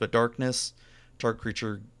 Grasp of Darkness, target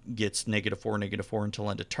creature gets -4/-4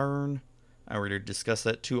 until end of turn. I already discussed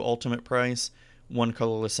that. 2 Ultimate Price, 1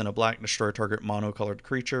 colorless and a black, destroy target monocolored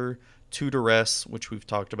creature. 2 Duress, which we've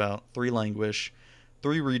talked about. 3 Languish,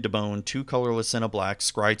 3 Read to Bone, 2 colorless and a black,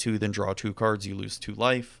 scry 2, then draw 2 cards, you lose 2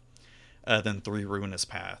 life. Then 3 Ruinous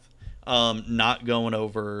Path. Not going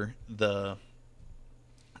over the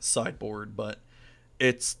sideboard, but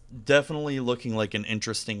it's definitely looking like an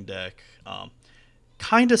interesting deck.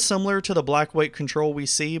 Kind of similar to the black-white control we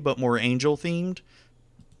see, but more angel themed.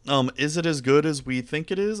 Is it as good as we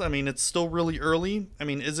think it is? I mean, it's still really early. I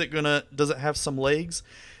mean, does it have some legs?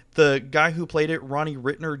 The guy who played it, Ronnie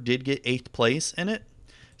Rittner, did get 8th place in it,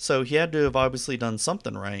 so he had to have obviously done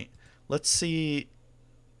something right. Let's see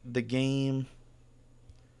the game.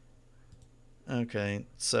 Okay,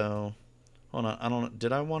 so hold on. I don't know.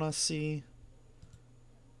 Did I want to see?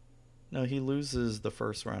 No, he loses the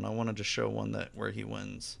first round. I wanted to show one where he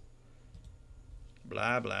wins.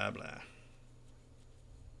 Blah blah blah.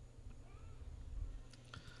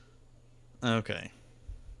 Okay.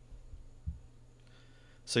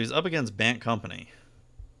 So he's up against Bant Company.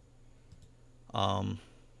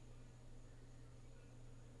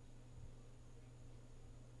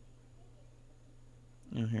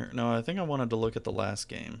 Here. No, I think I wanted to look at the last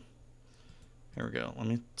game. Here we go. Let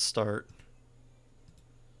me start.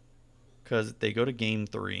 Because they go to game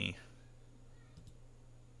 3.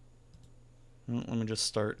 Let me just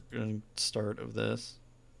start of this.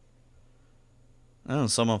 Oh,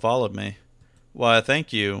 someone followed me. Why,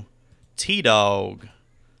 thank you, T-Dog.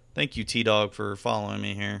 Thank you, T-Dog, for following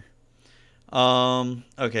me here.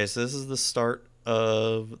 Okay, so this is the start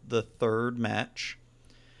of the 3rd match.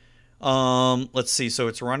 Let's see. So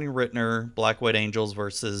it's Ronnie Rittner, Black White Angels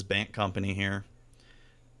versus Bant Company here.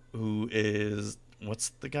 Who is, what's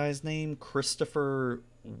the guy's name? Christopher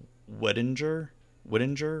Windinger?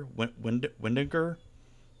 Windinger?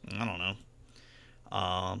 I don't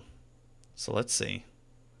know. So let's see.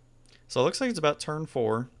 So it looks like it's about turn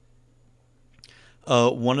 4.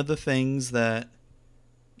 One of the things that,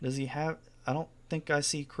 does he have? I don't think I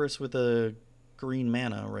see Chris with a green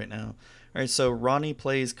mana right now. All right, so Ronnie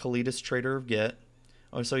plays Kalidas, Trader of Get.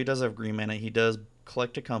 Oh, so he does have green mana. He does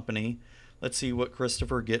collect a company. Let's see what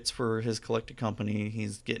Christopher gets for his collect a company.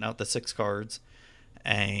 He's getting out the 6 cards.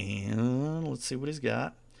 And let's see what he's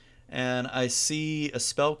got. And I see a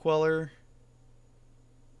Spell Queller.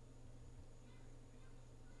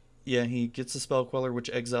 Yeah, he gets a Spell Queller, which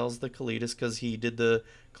exiles the Kalitas because he did the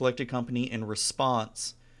Collected Company in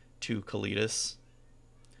response to Kalitas.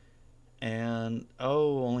 And,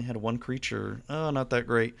 oh, only had one creature. Oh, not that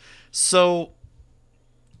great. So,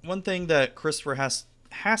 one thing that Christopher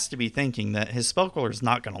has to be thinking that his spell queller is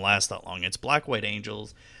not going to last that long. It's Black White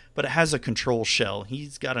Angels, but it has a control shell.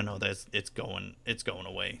 He's got to know that it's going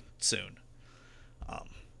away soon. Um,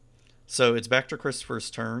 so it's back to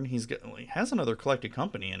Christopher's turn. He has another Collected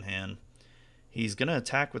Company in hand. He's going to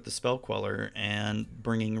attack with the spell queller and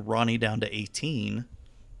bringing Ronnie down to 18.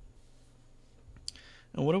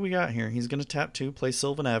 And what do we got here? He's going to tap 2, play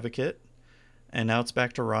Sylvan Advocate, and now it's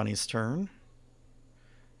back to Ronnie's turn.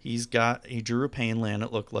 He drew a pain land,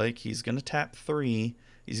 it looked like. He's going to tap 3.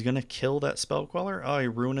 He's going to kill that spell queller. Oh, he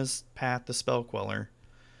Ruinous Path the spell queller.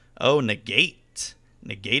 Oh, negate.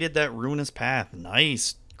 Negated that Ruinous Path.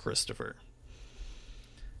 Nice, Christopher.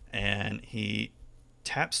 And he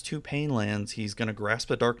taps 2 pain lands. He's going to Grasp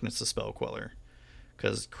the Darkness the spell queller.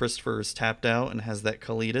 Because Christopher is tapped out and has that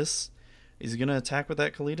Kalitas. Is he going to attack with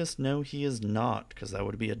that Kalitas? No, he is not, because that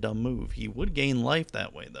would be a dumb move. He would gain life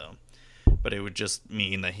that way, though. But it would just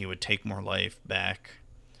mean that he would take more life back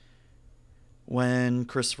when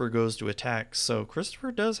Christopher goes to attack. So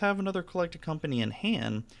Christopher does have another Collected Company in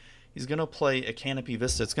hand. He's going to play a Canopy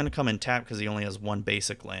Vista. It's going to come in tap because he only has 1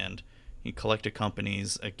 basic land. He Collected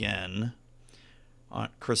Companies again.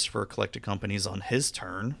 Christopher Collected Companies on his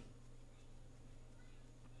turn.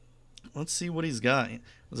 Let's see what he's got.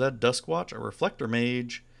 Was that Duskwatch? A Reflector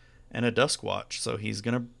Mage and a Duskwatch. So he's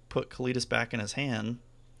going to put Kalitas back in his hand.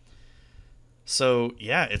 So,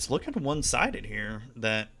 yeah, it's looking one-sided here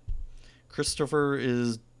that Christopher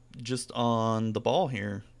is just on the ball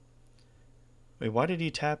here. Wait, why did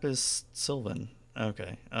he tap his Sylvan?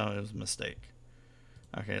 Okay. Oh, it was a mistake.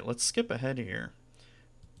 Okay, let's skip ahead here.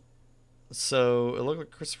 So, it looked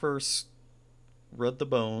like Christopher read the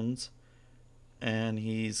bones, and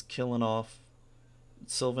he's killing off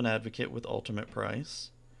Sylvan Advocate with Ultimate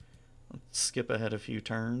Price. Let's skip ahead a few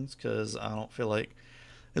turns, because I don't feel like...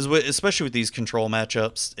 Especially with these control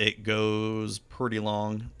matchups, it goes pretty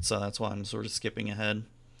long, so that's why I'm sort of skipping ahead.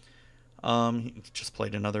 He just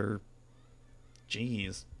played another...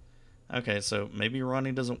 Jeez. Okay, so maybe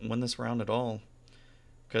Ronnie doesn't win this round at all,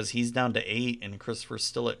 because he's down to 8 and Christopher's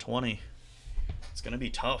still at 20. It's going to be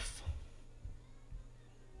tough.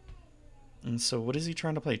 And so what is he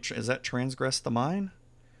trying to play? Is that Transgress the Mind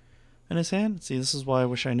in his hand? See, this is why I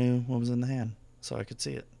wish I knew what was in the hand, so I could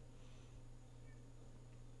see it.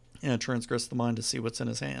 Yeah, Transgress the Mind to see what's in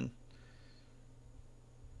his hand.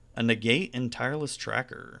 A Negate and Tireless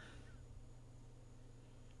Tracker.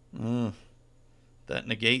 That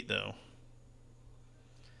Negate, though.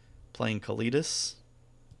 Playing Kalitas.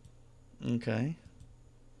 Okay.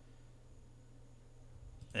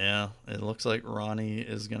 Yeah, it looks like Ronnie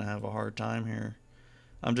is going to have a hard time here.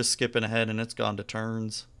 I'm just skipping ahead and it's gone to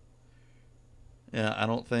turns. Yeah, I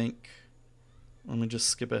don't think... Let me just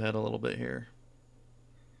skip ahead a little bit here.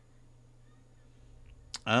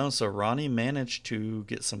 Oh, so Ronnie managed to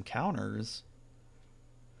get some counters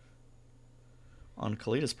on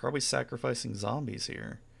Kalitas, probably sacrificing zombies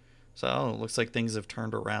here. So it looks like things have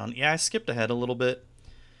turned around. Yeah, I skipped ahead a little bit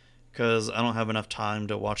because I don't have enough time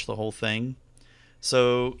to watch the whole thing.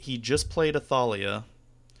 So he just played Athalia,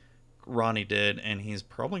 Ronnie did, and he's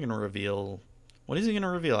probably going to reveal... What is he going to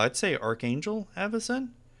reveal? I'd say Archangel Avacyn?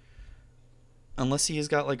 Unless he's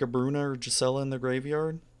got like a Bruna or Gisela in the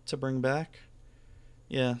graveyard to bring back.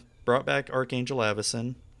 Yeah, brought back Archangel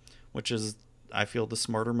Avacyn, which is, I feel, the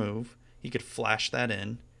smarter move. He could flash that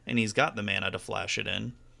in, and he's got the mana to flash it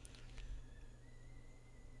in.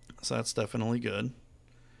 So that's definitely good.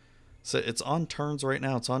 So it's on turns right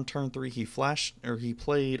now. It's on turn 3. He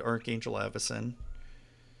played Archangel Avacyn.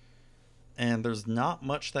 And there's not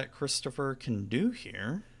much that Christopher can do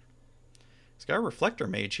here. He's got a Reflector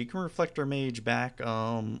Mage. He can Reflector Mage back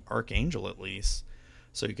Archangel at least.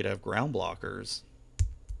 So he could have ground blockers.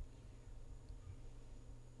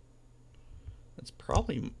 It's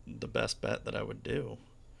probably the best bet that I would do.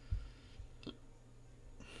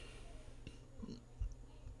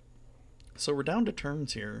 So we're down to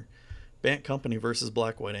turns here. Bant Company versus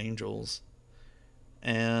Black White Angels.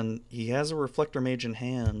 And he has a Reflector Mage in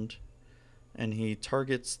hand. And he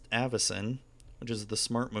targets Avacyn, which is the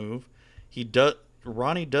smart move.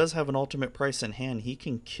 Ronnie does have an Ultimate Price in hand. He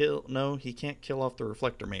can kill... No, he can't kill off the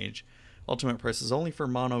Reflector Mage. Ultimate Price is only for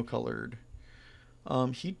mono-colored.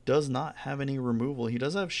 He does not have any removal. He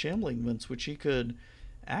does have Shambling Vince, which he could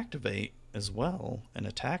activate as well and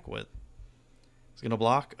attack with. He's gonna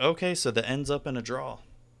block. Okay, so that ends up in a draw.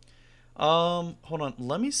 Hold on.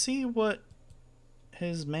 Let me see what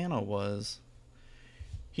his mana was.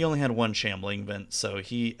 He only had one Shambling Vent, so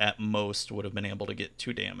he at most would have been able to get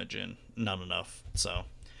 2 damage in. Not enough. So,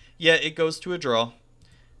 yeah, it goes to a draw.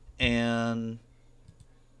 And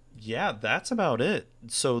yeah, that's about it.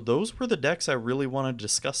 So, those were the decks I really wanted to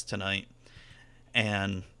discuss tonight.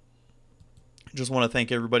 And just want to thank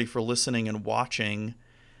everybody for listening and watching.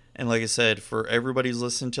 And like I said, for everybody who's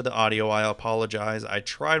listening to the audio, I apologize. I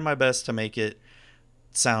tried my best to make it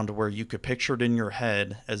sound where you could picture it in your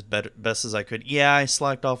head as best as I could. Yeah, I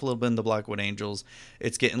slacked off a little bit in the Blackwood Angels.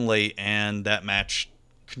 It's getting late, and that match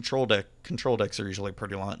control decks are usually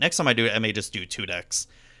pretty long. Next time I do it, I may just do 2 decks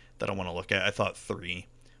that I want to look at. I thought 3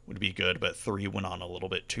 would be good, but 3 went on a little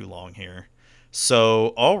bit too long here. So,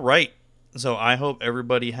 all right. So I hope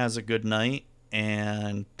everybody has a good night,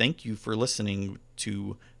 and thank you for listening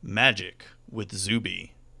to Magic with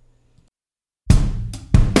Zuby.